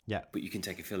cook. Yeah. But you can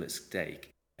take a fillet steak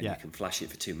and you can flash it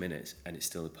for 2 minutes and it's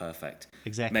still perfect.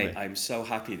 Exactly. Mate, I'm so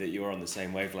happy that you're on the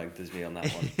same wavelength as me on that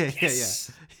one.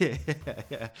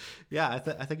 Yeah. I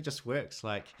think it just works.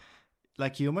 Like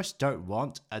you almost don't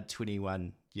want a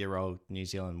 21-year-old New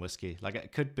Zealand whiskey. Like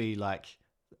it could be like,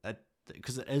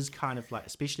 because it is kind of like,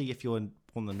 especially if you're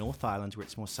on the North Island where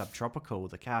it's more subtropical,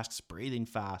 the cask's breathing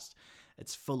fast,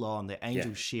 it's full on, the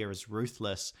angel share is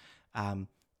ruthless.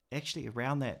 Actually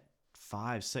around that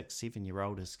 5, 6,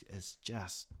 7-year-old is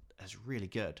really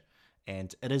good.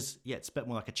 And it is, it's a bit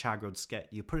more like a char-grilled skit.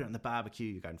 You put it on the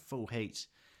barbecue, you're going full heat,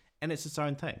 and it's its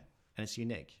own thing, and it's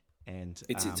unique. And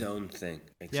it's its own thing,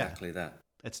 exactly that.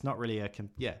 It's not really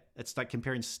it's like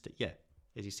comparing, as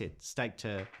you said, steak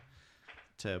to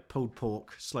pulled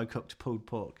pork, slow-cooked pulled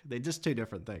pork. They're just two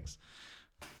different things.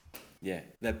 Yeah,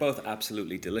 they're both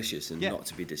absolutely delicious and not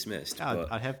to be dismissed.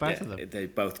 I'd have both of them. They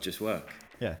both just work.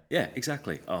 Yeah,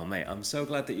 exactly. Oh, mate, I'm so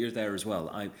glad that you're there as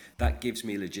well. That gives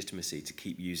me legitimacy to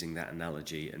keep using that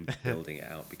analogy and building it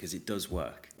out because it does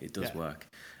work. It does work.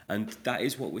 And that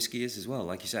is what whiskey is as well.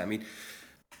 Like you say, I mean,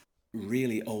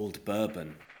 really old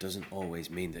bourbon doesn't always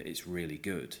mean that it's really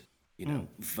good.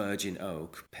 Virgin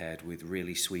oak paired with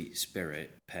really sweet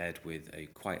spirit, paired with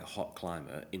quite a hot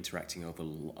climate, interacting over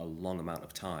a long amount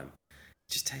of time,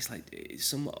 just tastes like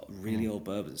some really old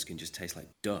bourbons can just taste like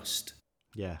dust.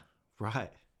 Yeah, right.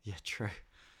 Yeah, true.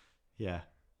 Yeah,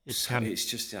 it's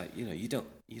just like you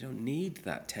don't need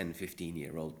that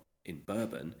 10-15-year-old in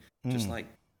bourbon. Just like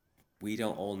we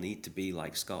don't all need to be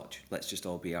like Scotch. Let's just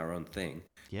all be our own thing.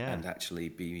 And actually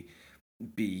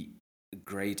be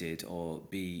graded or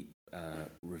be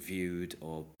reviewed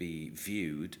or be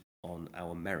viewed on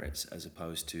our merits as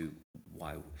opposed to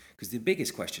why. Because the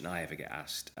biggest question I ever get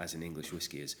asked as an English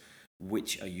whiskey is,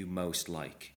 which are you most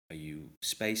like? Are you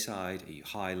Speyside? Are you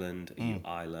Highland? Are you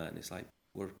Islay? And it's like,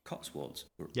 we're Cotswolds.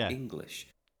 We're English.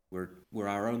 We're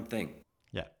our own thing.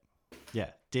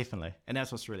 Yeah, definitely. And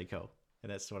that's what's really cool.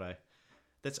 And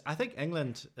I think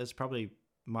England is probably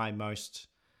my most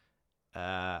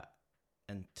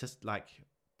and just like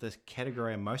the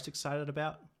category I'm most excited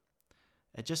about.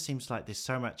 It just seems like there's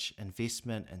so much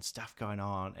investment and stuff going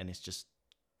on, and it's just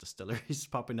distilleries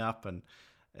popping up, and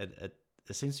it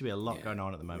seems to be a lot going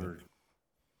on at the moment.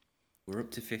 We're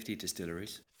up to 50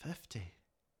 distilleries. 50,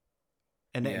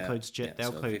 and that includes gin.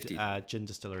 They'll include gin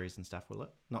distilleries and stuff, will it?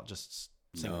 Not just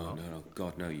single. No.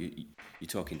 God, no. You're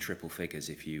talking triple figures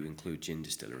if you include gin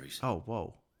distilleries. Oh,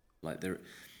 whoa! Like there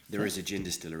is a gin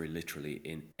distillery literally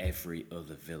in every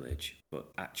other village,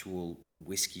 but actual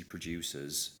whiskey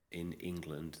producers in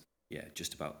England,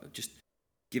 just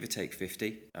give or take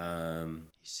 50. Are you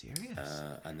serious?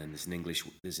 And then there's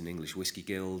an English whiskey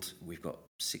guild. We've got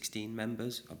 16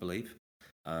 members, I believe,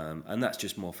 and that's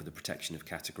just more for the protection of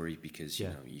category because you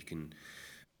know you can,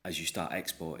 as you start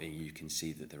exporting, you can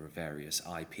see that there are various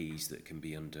IPs that can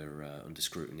be under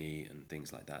scrutiny and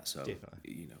things like that. So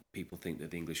people think that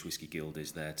the English Whiskey Guild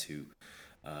is there to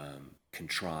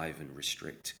contrive and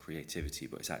restrict creativity,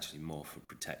 but it's actually more for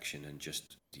protection and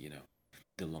just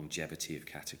the longevity of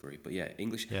category. But I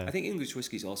think English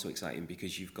whiskey is also exciting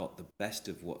because you've got the best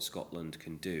of what Scotland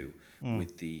can do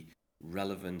with the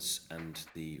relevance and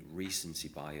the recency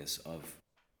bias of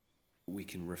we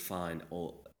can refine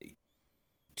all.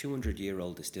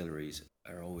 200-year-old distilleries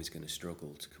are always going to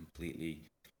struggle to completely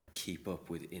keep up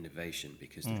with innovation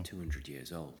because they're 200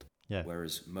 years old.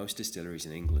 Whereas most distilleries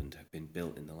in England have been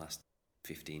built in the last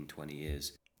 15, 20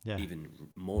 years, even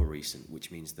more recent,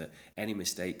 which means that any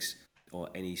mistakes or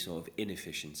any sort of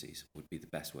inefficiencies would be the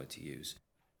best word to use.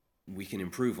 We can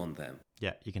improve on them.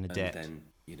 Yeah, you can adapt. And then,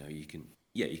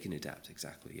 you can adapt,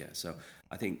 exactly, So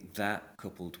I think that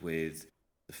coupled with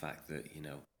the fact that,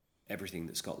 everything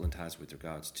that Scotland has with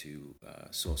regards to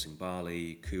sourcing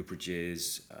barley,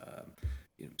 cooperages,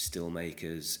 still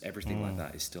makers, everything like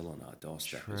that is still on our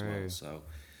doorstep as well. So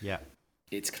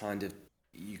it's kind of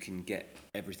you can get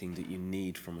everything that you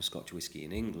need from a Scotch whisky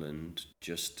in England.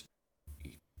 Just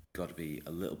you've got to be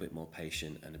a little bit more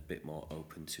patient and a bit more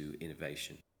open to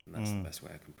innovation. And that's the best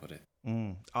way I can put it.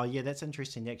 Oh yeah, that's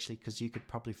interesting actually, because you could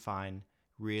probably find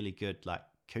really good like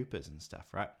Coopers and stuff,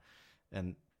 right?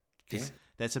 And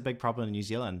that's a big problem in New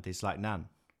Zealand. There's like none.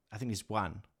 I think there's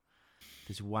one.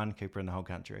 There's one Cooper in the whole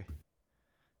country.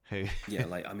 Who? Yeah,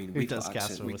 like I mean, we've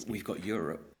got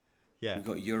Europe. Yeah, we've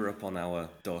got Europe on our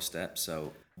doorstep.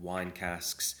 So wine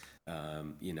casks,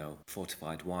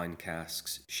 fortified wine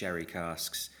casks, sherry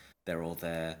casks, they're all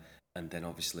there. And then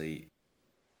obviously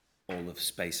all of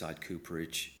Speyside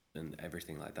cooperage and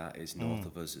everything like that is north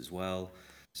of us as well.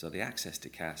 So the access to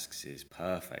casks is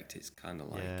perfect. It's kind of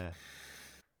like,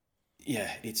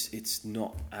 it's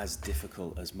not as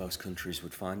difficult as most countries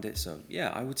would find it. So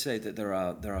yeah, I would say that there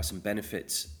are some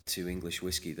benefits to English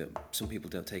whiskey that some people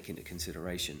don't take into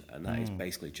consideration, and that is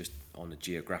basically just on a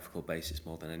geographical basis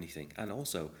more than anything. And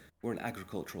also, we're an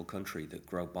agricultural country that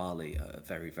grow barley at a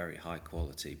very, very high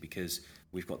quality because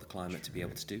we've got the climate to be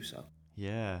able to do so.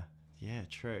 Yeah,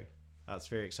 true. That's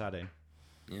very exciting.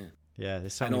 Yeah. Yeah,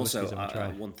 there's so many whiskies I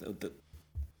want to try.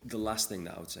 The last thing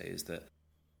that I would say is that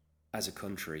as a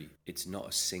country, it's not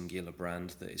a singular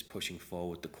brand that is pushing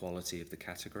forward the quality of the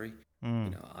category.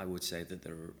 I would say that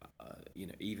there are,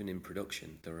 even in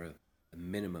production, there are a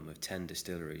minimum of 10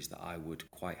 distilleries that I would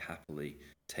quite happily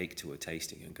take to a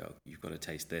tasting and go, you've got to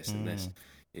taste this and this.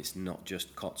 It's not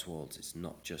just Cotswolds. It's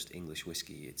not just English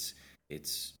whiskey.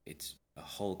 It's a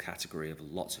whole category of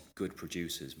lots of good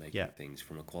producers making things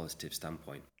from a qualitative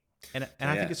standpoint. And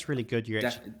I think it's really good.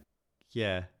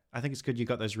 I think it's good you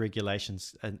got those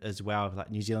regulations as well. Like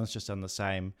New Zealand's just done the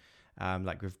same.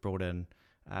 Like we've brought in,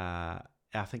 I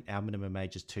think our minimum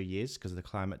age is 2 years because of the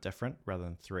climate different rather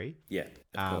than 3. Yeah,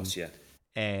 of course, yeah.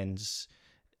 And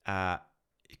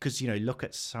because, look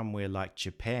at somewhere like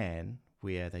Japan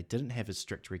where they didn't have as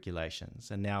strict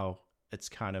regulations, and now it's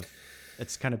kind of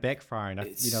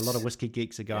backfiring. A lot of whiskey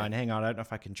geeks are going, hang on, I don't know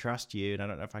if I can trust you, and I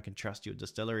don't know if I can trust your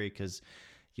distillery because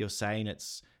you're saying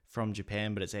it's from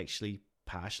Japan, but it's actually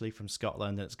partially from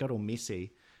Scotland, and it's got all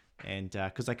messy, and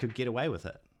because they could get away with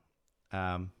it.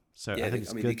 I think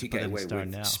it's good to put it in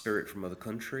stone now. Spirit from other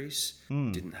countries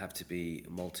didn't have to be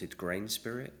malted grain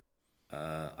spirit.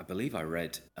 I believe I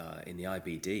read in the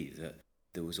IBD that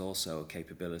there was also a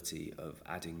capability of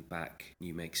adding back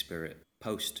new make spirit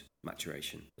post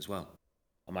maturation as well.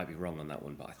 I might be wrong on that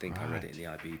one, but I think I read it in the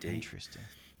IBD. Interesting.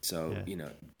 So,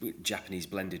 Japanese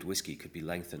blended whiskey could be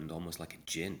lengthened almost like a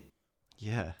gin.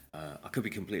 Yeah. I could be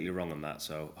completely wrong on that,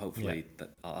 so hopefully that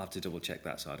I'll have to double check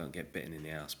that so I don't get bitten in the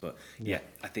ass. But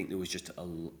I think there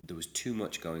was too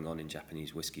much going on in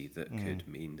Japanese whiskey that could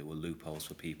mean there were loopholes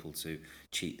for people to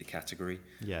cheat the category.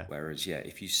 Yeah. Whereas,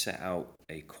 if you set out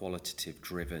a qualitative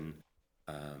driven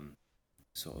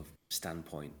sort of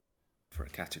standpoint for a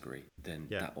category, then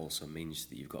that also means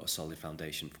that you've got a solid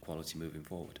foundation for quality moving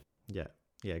forward. Yeah,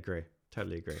 agree.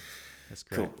 Totally agree. That's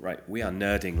great. Cool. Right. We are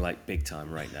nerding like big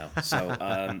time right now. So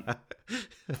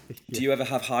do you ever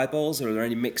have highballs, or are there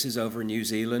any mixes over in New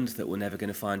Zealand that we're never going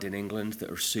to find in England that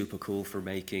are super cool for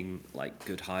making like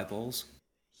good highballs?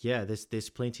 Yeah, there's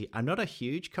plenty. I'm not a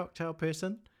huge cocktail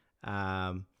person.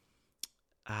 A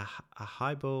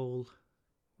highball,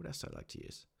 what else do I like to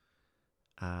use?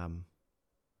 I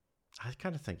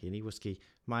kind of think any whiskey.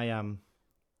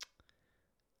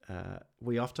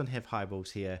 We often have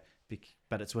highballs here,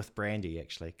 but it's with brandy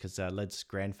actually, because Lid's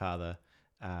grandfather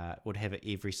would have it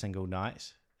every single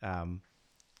night.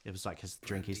 It was like his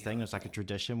drinkies thing. It was like a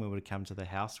tradition. We would come to the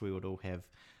house. We would all have,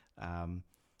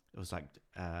 it was like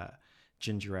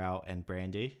ginger ale and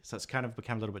brandy. So it's kind of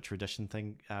become a little bit tradition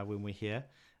thing when we're here.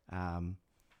 And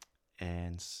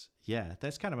yeah,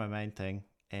 that's kind of my main thing.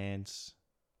 And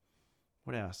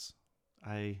what else?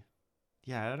 I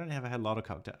don't have a lot of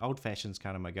cocktail. Old fashioned's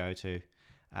kind of my go-to.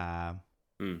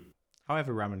 I'll have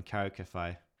a rum and coke if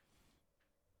I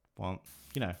want.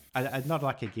 I'm not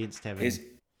like against having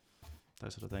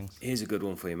those sort of things. Here's a good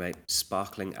one for you, mate.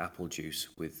 Sparkling apple juice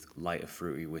with lighter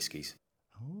fruity whiskies.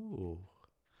 Oh,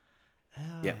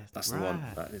 yeah, that's right. The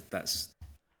one. That's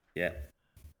it's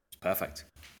perfect.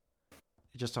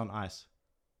 Just on ice.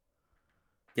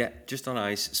 Yeah, just on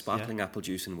ice. Sparkling apple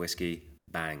juice and whiskey.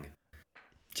 Bang.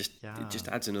 It just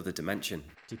adds another dimension.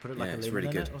 Do you put it like a lemon really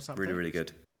in good. it or something? Really, really good.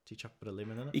 Do you chuck a bit of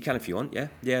lemon in it? You can if you want, yeah.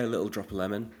 Yeah, a little drop of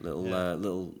lemon,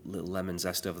 little lemon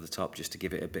zest over the top just to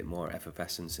give it a bit more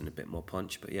effervescence and a bit more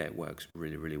punch. But yeah, it works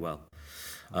really, really well.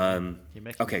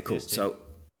 Okay, cool. So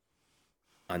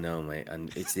I know, mate,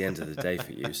 and it's the end of the day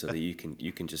for you, so that you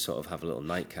can just sort of have a little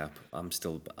nightcap. I've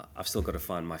still got to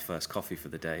find my first coffee for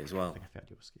the day as well. I think I found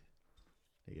your whiskey.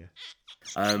 There you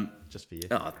go. Just for you.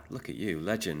 Oh, look at you,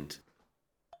 legend.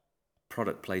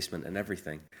 Product placement and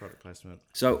everything. Product placement.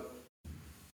 So,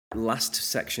 last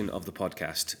section of the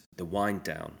podcast, the wind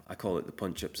down. I call it the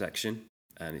punch up section,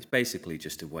 and it's basically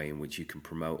just a way in which you can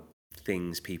promote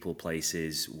things, people,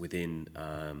 places within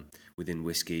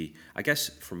whiskey. I guess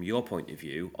from your point of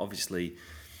view, obviously,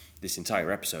 this entire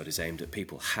episode is aimed at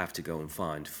people have to go and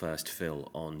find First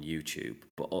Fill on YouTube,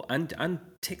 but and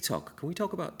TikTok. Can we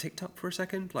talk about TikTok for a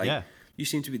second? Like, yeah. You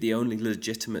seem to be the only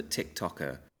legitimate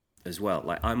TikToker as well.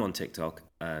 Like, I'm on TikTok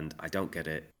and I don't get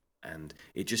it, and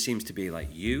it just seems to be like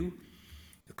you,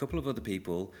 a couple of other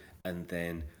people, and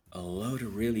then a load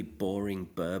of really boring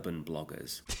bourbon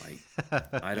bloggers. Like,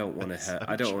 I don't want to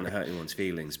hurt anyone's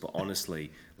feelings, but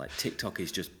honestly, like, TikTok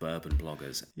is just bourbon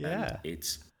bloggers. Yeah. And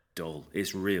it's dull.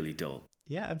 It's really dull.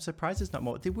 Yeah, I'm surprised there's not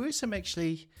more. There were some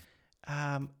actually,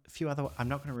 a few other, I'm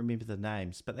not going to remember the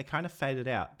names, but they kind of faded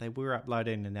out. They were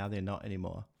uploading and now they're not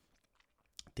anymore.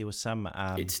 There was some...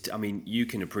 you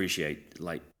can appreciate,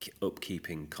 like,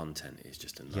 upkeeping content is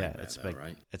just a nightmare,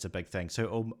 right? It's a big thing.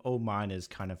 So all mine is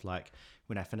kind of like,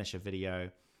 when I finish a video,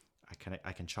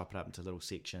 I can chop it up into little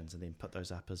sections and then put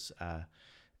those up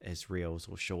as reels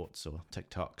or shorts or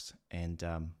TikToks. And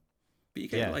but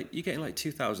you're getting like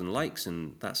 2,000 likes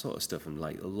and that sort of stuff, and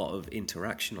like a lot of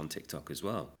interaction on TikTok as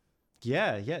well.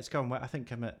 Yeah, it's going well. I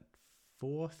think I'm at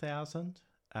 4,000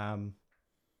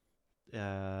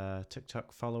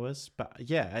 TikTok followers. But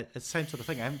yeah, it's the same sort of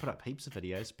thing. I haven't put up heaps of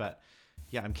videos, but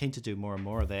yeah, I'm keen to do more and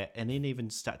more of that, and then even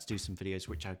start to do some videos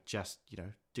which I just,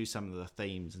 do some of the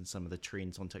themes and some of the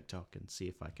trends on TikTok and see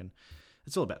if I can.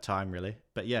 It's all about time, really.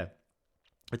 But yeah,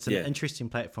 it's an interesting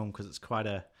platform because it's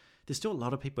there's still a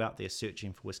lot of people out there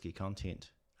searching for whiskey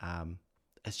content.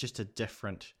 It's just a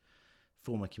different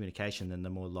form of communication than the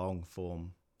more long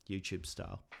form YouTube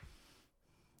style.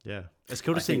 Yeah, it's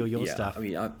cool to see your stuff. I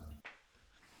mean, I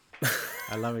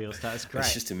love your stuff. It's great.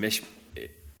 It's just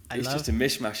a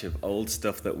mishmash of old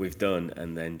stuff that we've done,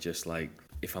 and then just like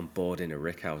if I'm bored in a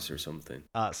rick house or something.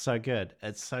 It's so good.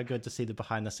 It's so good to see the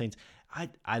behind the scenes.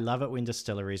 I love it when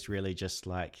distilleries really just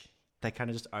like, they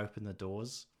kind of just open the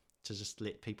doors to just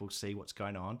let people see what's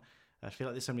going on. I feel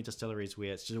like there's so many distilleries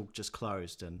where it's just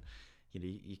closed, and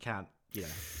you can't,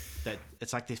 that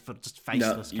it's like they're just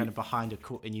faceless, kind of behind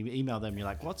and you email them, you're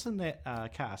like, what's in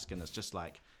that cask? And it's just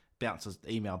like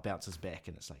email bounces back,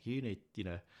 and it's like, you need,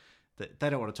 they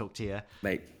don't want to talk to you,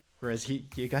 mate. Whereas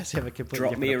you guys have a completely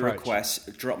drop me a approach.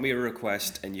 Drop me a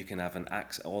request, and you can have an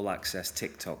all access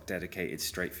TikTok dedicated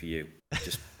straight for you.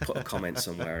 Just put a comment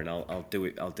somewhere, and I'll do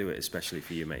it. I'll do it especially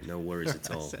for you, mate. No worries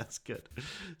at all. Sounds good.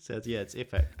 It's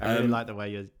epic. I really like the way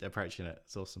you're approaching it.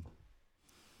 It's awesome.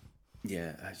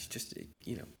 Yeah, it's just,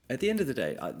 at the end of the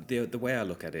day, the way I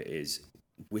look at it is,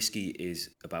 whiskey is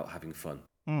about having fun.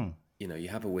 You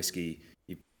have a whiskey,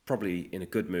 you're probably in a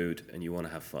good mood, and you want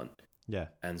to have fun. Yeah.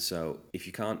 And so if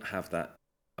you can't have that,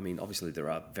 I mean, obviously there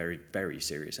are very, very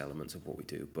serious elements of what we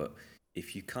do, but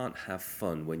if you can't have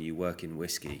fun when you work in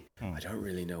whiskey, I don't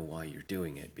really know why you're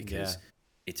doing it, because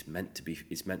it's meant to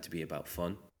be about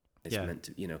fun. It's meant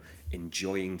to,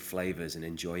 enjoying flavors and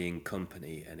enjoying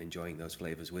company, and enjoying those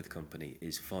flavors with company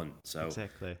is fun. So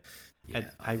exactly. Yeah,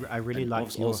 I really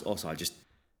like also I just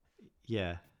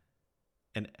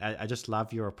and I just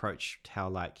love your approach, how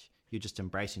like you're just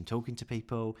embracing talking to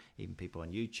people, even people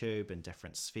on YouTube and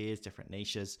different spheres, different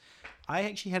niches. I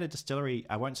actually had a distillery,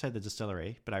 I won't say the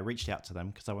distillery, but I reached out to them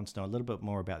because I wanted to know a little bit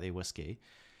more about their whiskey,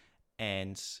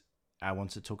 and I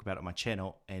wanted to talk about it on my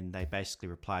channel, and they basically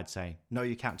replied saying, no,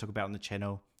 you can't talk about it on the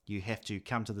channel. You have to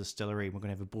come to the distillery. We're going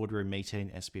to have a boardroom meeting.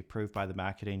 It has to be approved by the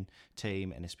marketing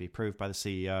team, and it has to be approved by the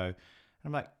CEO. And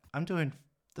I'm like,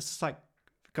 this is like,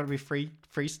 got to be free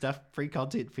stuff, free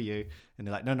content for you. And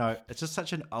they're like, no, it's just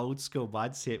such an old school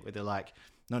mindset where they're like,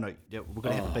 no, we're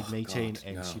going to have a big meeting,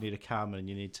 you need to come, and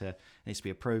it needs to be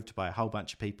approved by a whole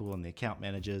bunch of people and the account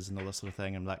managers and all this sort of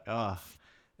thing. I'm like,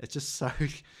 it's just so,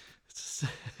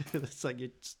 it's like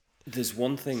it's. There's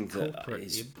one thing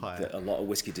that a lot of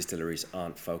whiskey distilleries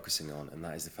aren't focusing on, and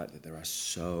that is the fact that there are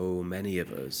so many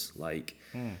of us. Like,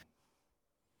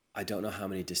 I don't know how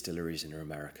many distilleries in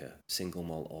America, single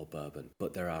malt or bourbon,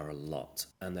 but there are a lot.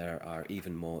 And there are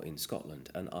even more in Scotland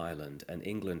and Ireland, and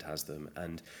England has them.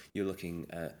 And you're looking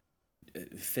at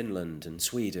Finland and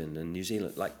Sweden and New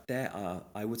Zealand. Like,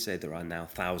 I would say there are now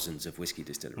thousands of whiskey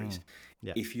distilleries.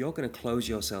 Yeah. If you're going to close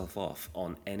yourself off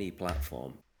on any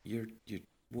platform,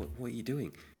 what are you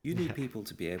doing? You need people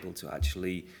to be able to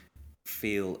actually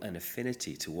feel an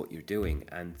affinity to what you're doing,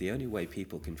 and the only way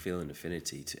people can feel an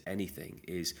affinity to anything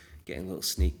is getting a little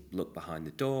sneak look behind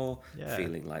the door,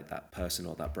 feeling like that person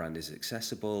or that brand is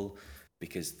accessible,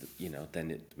 because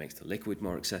then it makes the liquid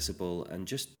more accessible, and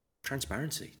just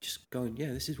transparency, just going,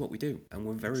 yeah, this is what we do, and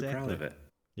we're very proud of it.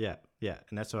 Yeah,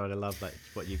 and that's what I love, like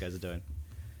what you guys are doing.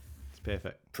 It's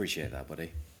perfect. Appreciate that,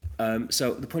 buddy.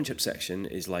 So the punch up section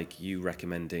is like you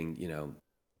recommending,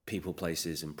 people,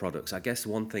 places, and products. I guess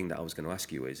one thing that I was going to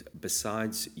ask you is,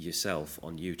 besides yourself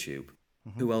on YouTube,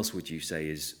 who else would you say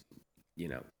is,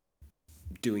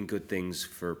 doing good things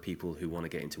for people who want to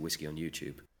get into whiskey on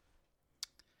YouTube?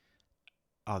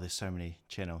 Oh, there's so many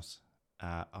channels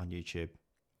on YouTube.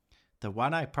 The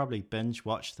one I probably binge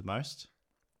watch the most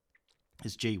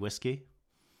is G Whiskey.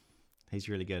 He's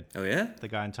really good. Oh yeah, the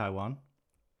guy in Taiwan.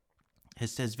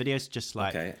 His videos just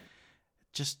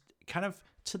just kind of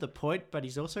to the point, but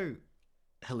he's also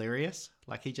hilarious.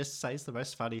 Like, he just says the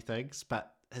most funny things,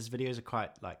 but his videos are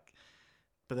quite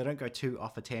but they don't go too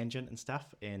off a tangent and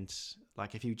stuff. And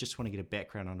like, if you just want to get a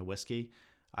background on a whiskey,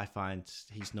 I find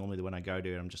he's normally the one I go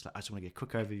to, and I'm just like, I just want to get a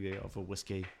quick overview of a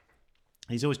whiskey.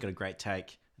 He's always got a great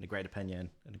take and a great opinion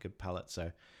and a good palate.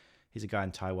 So he's a guy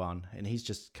in Taiwan, and he's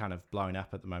just kind of blowing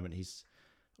up at the moment. He's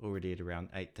already at around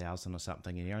 8,000 or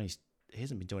something, and he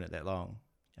hasn't been doing it that long.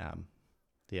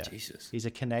 Yeah, Jesus. He's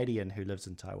a Canadian who lives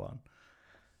in Taiwan.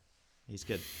 He's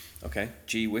good. Okay,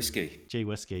 G Whiskey.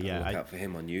 Yeah. Look out for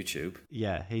him on YouTube.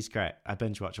 Yeah, he's great. I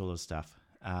binge watch all his stuff.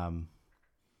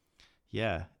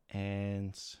 Yeah,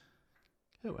 and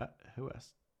who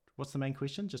else? What's the main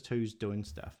question? Just who's doing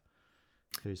stuff?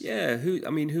 Who's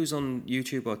on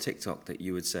YouTube or TikTok that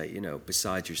you would say,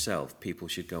 besides yourself, people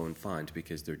should go and find,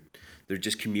 because they're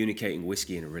just communicating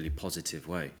whiskey in a really positive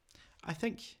way? I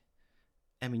think,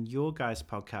 your guys'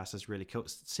 podcast is really cool.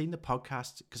 Seeing the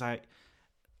podcast, because I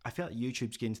feel like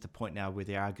YouTube's getting to the point now where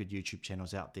there are good YouTube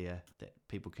channels out there that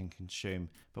people can consume.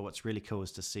 But what's really cool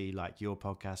is to see like your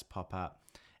podcast pop up,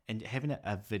 and having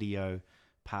a video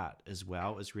part as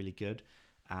well is really good.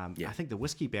 I think the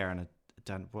Whiskey Baron had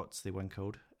done, what's the one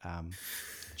called?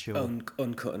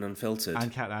 Uncut and Unfiltered.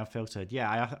 Uncut and Unfiltered.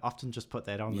 Yeah, I often just put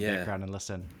that on the background and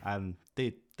listen.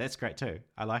 That's great too.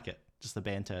 I like it. Just the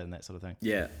banter and that sort of thing.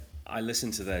 Yeah. I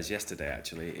listened to theirs yesterday,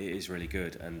 actually. It is really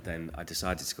good. And then I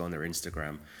decided to go on their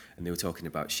Instagram, and they were talking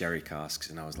about sherry casks,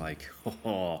 and I was like,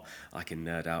 I can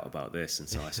nerd out about this. And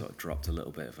so I sort of dropped a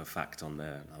little bit of a fact on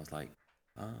there, and I was like,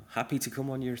 happy to come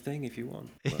on your thing if you want.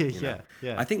 But, yeah.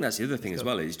 I think that's the other thing as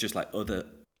well, is just like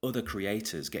other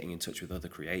creators, getting in touch with other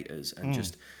creators, and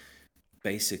just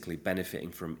basically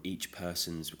benefiting from each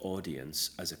person's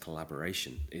audience as a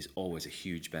collaboration is always a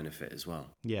huge benefit as well.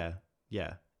 Yeah.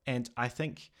 And I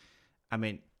think,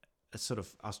 it's sort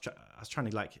of, I was trying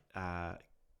to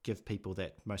give people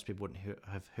that most people wouldn't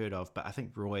have heard of, but I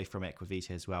think Roy from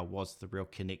Aquavita as well was the real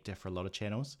connector for a lot of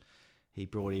channels. He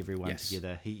brought everyone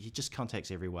together. He just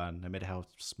contacts everyone, no matter how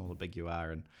small or big you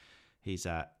are, and he's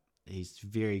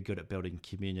very good at building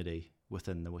community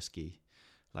within the whiskey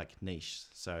niche.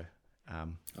 So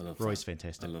Roy's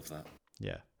fantastic. I love that.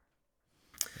 Yeah.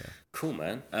 Cool,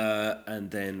 man. And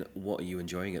then what are you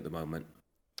enjoying at the moment?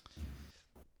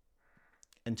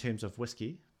 In terms of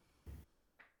whiskey?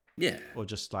 Yeah. Or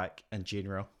just in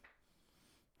general?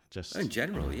 Just in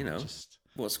general, Just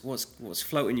what's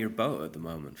floating your boat at the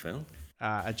moment, Phil?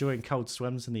 Enjoying cold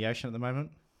swims in the ocean at the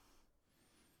moment.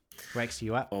 Wakes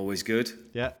you up. Always good.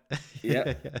 Yeah.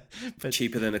 Yeah. But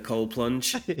cheaper than a cold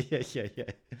plunge.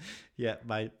 Yeah.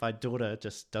 My daughter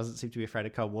just doesn't seem to be afraid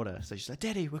of cold water. So she's like,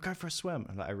 Daddy, we'll go for a swim.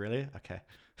 I'm like, oh, really? Okay.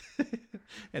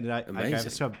 And then I go for a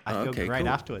swim. I feel great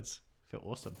afterwards. I feel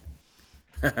awesome.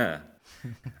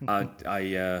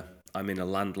 I'm in a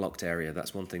landlocked area.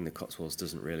 That's one thing the Cotswolds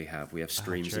doesn't really have. We have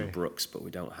streams and brooks, but we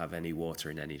don't have any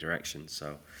water in any direction.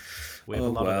 So,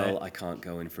 I can't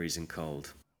go in freezing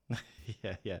cold.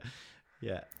 Yeah.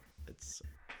 It's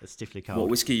definitely cold. What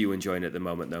whiskey are you enjoying at the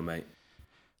moment, though, mate?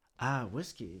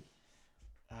 Whiskey.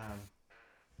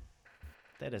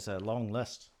 That is a long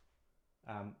list.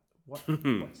 What's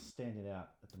standing out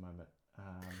at the moment?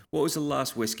 What was the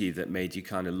last whiskey that made you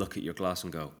kind of look at your glass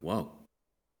and go, "Whoa"?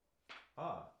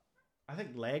 I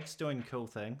think Lag's doing cool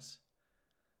things.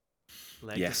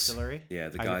 Lag Distillery. Yeah,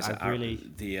 the guys at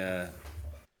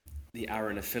the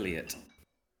Aaron affiliate.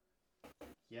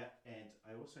 Yeah, and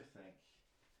I also think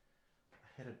I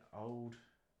had an old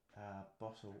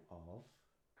bottle of...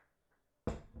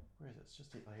 Where is it? It's just...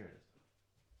 Oh, here it is.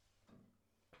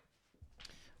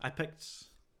 I picked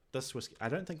this whiskey. I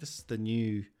don't think this is the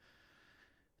new...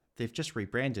 They've just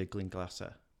rebranded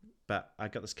Glenglasser, but I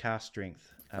got this cask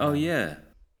strength. Oh, yeah.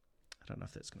 I don't know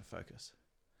if that's going to focus.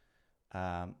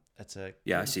 It's a...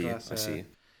 Yeah, I see you.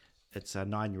 It's a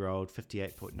 9-year-old,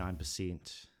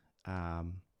 58.9%,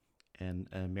 and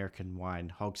an American wine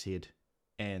hogshead.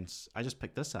 and I just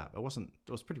picked this up. It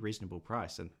was pretty reasonable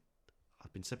price, and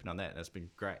I've been sipping on that, and it's been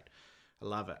great. I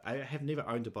love it. I have never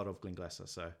owned a bottle of Glenglasser,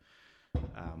 so that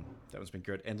one's been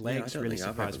good. And Leg's really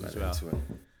surprised me as well.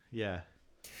 Yeah.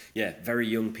 Yeah, very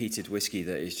young peated whiskey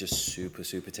that is just super,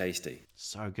 super tasty.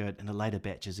 So good. And the later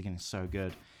batches are getting so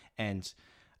good. And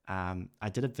I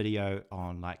did a video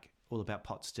on like all about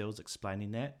pot stills,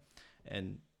 explaining that.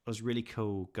 And it was really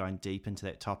cool going deep into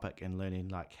that topic and learning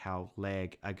like how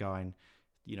Lag are going,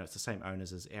 it's the same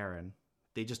owners as Aaron.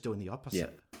 They're just doing the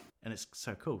opposite. Yeah. And it's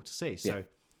so cool to see. So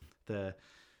the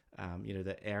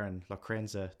Aaron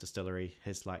Locranza distillery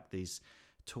has like these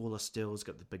taller stills,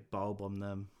 got the big bulb on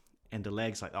them. And the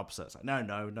Lag's like the opposite. It's like,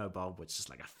 no bulb. It's just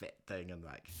like a fat thing. And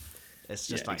like, it's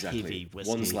just heavy whiskey.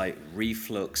 One's like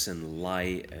reflux and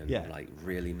light and like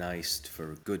really nice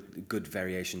for good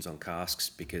variations on casks,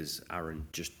 because Aaron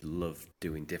just loved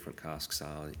doing different cask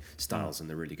styles and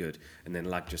they're really good. And then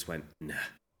Lag just went, nah,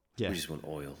 we just want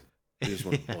oil. We just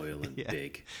want oil and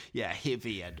big. Yeah,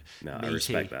 heavy and meaty. I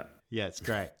respect that. Yeah, it's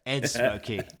great. And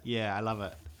smoky. Yeah, I love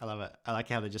it. I like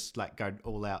how they just like go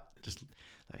all out. Just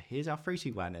like, here's our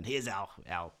fruity one and here's our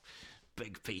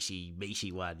big peachy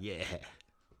meaty one. Yeah,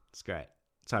 it's great.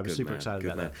 So I'm super excited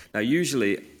about that. Now,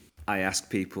 usually I ask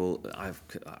people,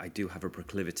 I do have a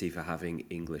proclivity for having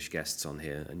English guests on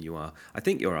here, and I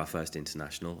think you're our first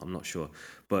international, I'm not sure,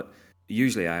 but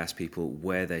usually I ask people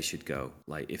where they should go,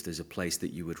 like if there's a place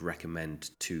that you would recommend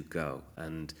to go,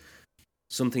 and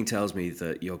something tells me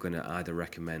that you're going to either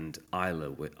recommend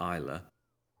Islay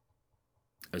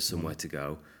as somewhere to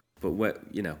go, but where,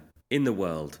 in the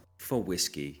world for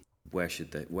whiskey, where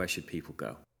should people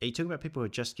go? Are you talking about people who are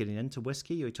just getting into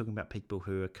whiskey, or are you talking about people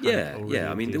who are kind of already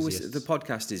I mean, enthusiasts? the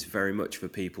podcast is very much for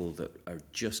people that are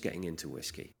just getting into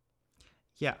whiskey.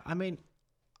 Yeah, I mean,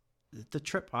 the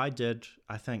trip I did,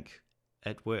 I think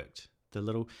it worked.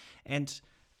 And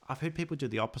I've heard people do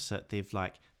the opposite.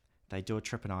 They do a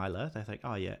trip in Islay, they think,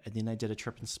 oh yeah, and then they did a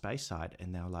trip in Speyside,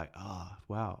 and they're like, oh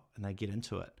wow, and they get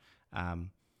into it.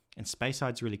 And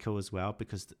Speyside's really cool as well,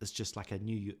 because it's just like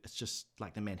it's just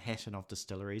like the Manhattan of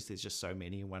distilleries. There's just so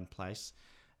many in one place.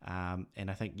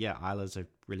 And I think, Islay's a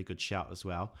really good shout as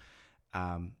well.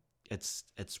 It's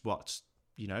what,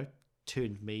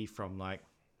 turned me from like,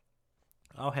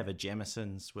 I'll have a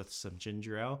Jameson's with some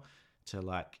ginger ale to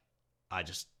like, I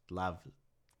just love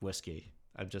whiskey.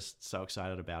 I'm just so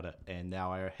excited about it. And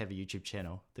now I have a YouTube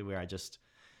channel where I just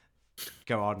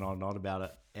go on and on and on about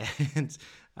it.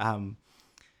 And,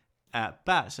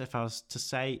 but if I was to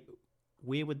say,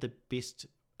 where would the best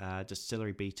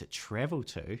distillery be to travel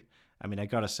to? I mean, I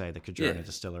got to say the Cardrona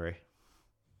distillery.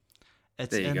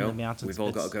 It's there you in go. the mountains. We've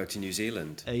all got to go to New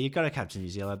Zealand. You got to come to New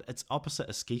Zealand. It's opposite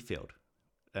a ski field.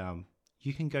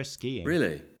 You can go skiing.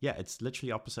 Really? Yeah, it's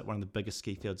literally opposite one of the biggest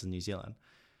ski fields in New Zealand.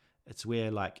 It's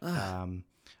where like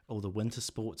all the winter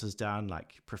sports is done.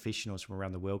 Like professionals from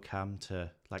around the world come to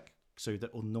like, so the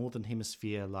northern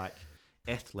hemisphere like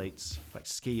athletes like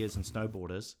skiers and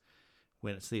snowboarders,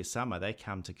 when it's their summer, they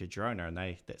come to Cardrona,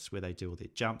 and that's where they do all their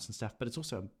jumps and stuff. But it's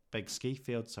also a big ski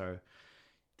field, so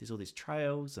there's all these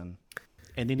trails, and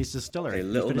then there's a distillery.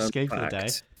 You finish skiing for the day,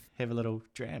 have a little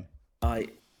dram.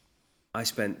 I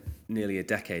spent nearly a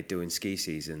decade doing ski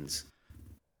seasons.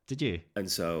 Did you? And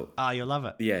so you'll love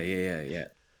it. Yeah.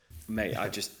 Mate,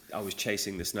 I was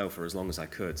chasing the snow for as long as I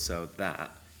could, so that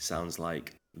sounds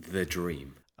like the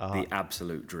dream. The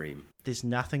absolute dream. There's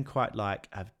nothing quite like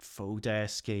a full day of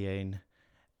skiing.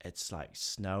 It's like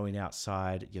snowing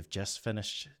outside. You've just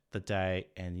finished the day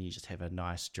and you just have a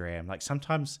nice dram. Like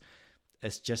sometimes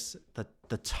it's just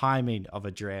the timing of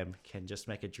a dram can just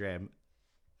make a dram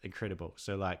incredible.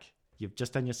 So like you've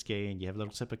just done your skiing, you have a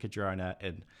little sip of Cardrona,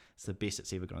 and it's the best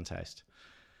it's ever going to taste.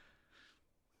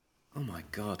 Oh my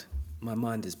God. My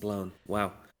mind is blown.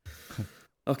 Wow.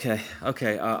 Okay. I'm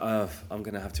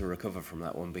going to have to recover from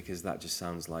that one, because that just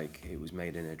sounds like it was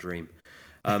made in a dream.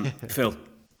 Phil,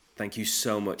 thank you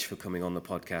so much for coming on the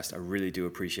podcast. I really do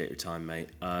appreciate your time, mate.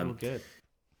 Good. It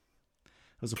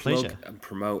was a pleasure.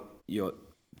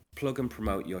 Plug and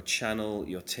promote your channel,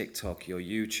 your TikTok, your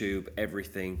YouTube,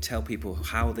 everything. Tell people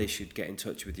how they should get in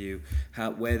touch with you,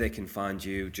 where they can find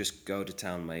you. Just go to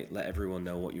town, mate. Let everyone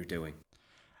know what you're doing.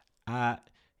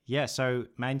 So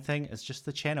main thing is just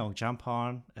the channel. Jump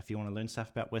on if you want to learn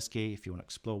stuff about whiskey, if you want to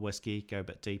explore whiskey, go a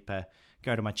bit deeper.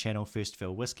 Go to my channel, First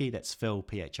Fill Whiskey. That's Phil,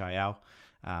 Phil.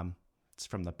 It's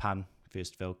from the pun,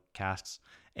 First Fill Casks.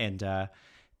 And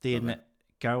then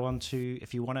go on to,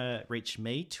 if you want to reach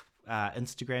me,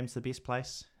 Instagram's the best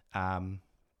place.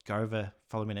 go over,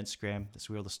 follow me on Instagram. That's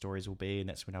where all the stories will be, and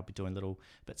that's when I'll be doing little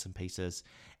bits and pieces.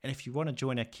 And if you want to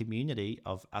join a community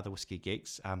of other whiskey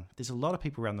geeks, there's a lot of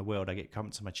people around the world. I get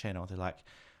comments on my channel. They're like,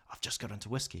 I've just got into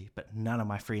whiskey, but none of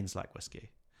my friends like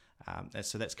whiskey. And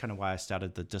so that's kind of why I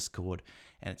started the Discord,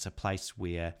 and it's a place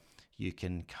where you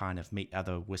can kind of meet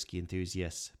other whiskey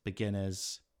enthusiasts,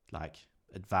 beginners, like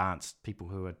advanced people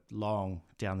who are long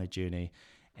down their journey,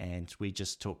 and we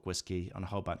just talk whiskey on a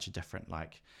whole bunch of different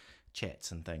like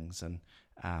chats and things. And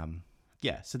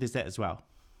so there's that as well,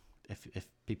 if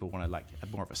people want to like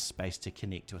more of a space to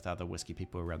connect with other whiskey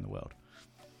people around the world.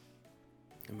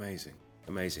 Amazing.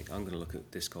 I'm going to look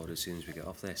at Discord as soon as we get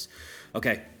off this.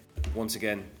 Okay, once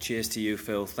again, cheers to you,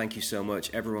 Phil. Thank you so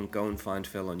much. Everyone go and find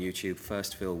Phil on YouTube,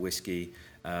 First Phil Whiskey.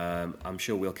 I'm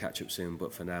sure we'll catch up soon,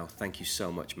 but for now, thank you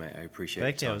so much, mate. I appreciate it.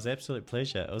 Thank you. It was an absolute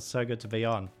pleasure. It was so good to be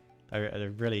on. I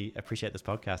really appreciate this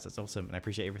podcast. It's awesome, and I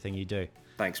appreciate everything you do.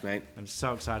 Thanks, mate. I'm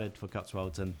so excited for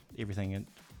Cotswolds and everything, and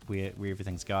where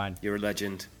everything's going. You're a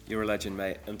legend,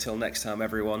 mate. Until next time,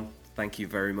 everyone, thank you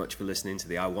very much for listening to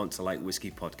the I Want to Like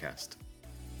Whiskey podcast.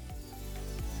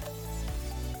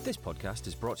 This podcast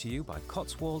is brought to you by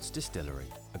Cotswolds Distillery,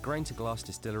 a grain-to-glass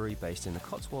distillery based in the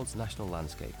Cotswolds National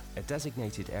Landscape, a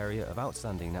designated area of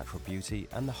outstanding natural beauty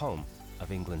and the home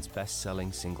of England's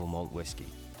best-selling single malt whiskey.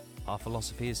 Our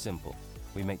philosophy is simple.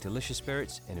 We make delicious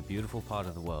spirits in a beautiful part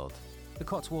of the world. The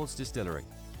Cotswolds Distillery.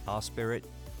 Our spirit,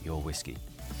 your whiskey.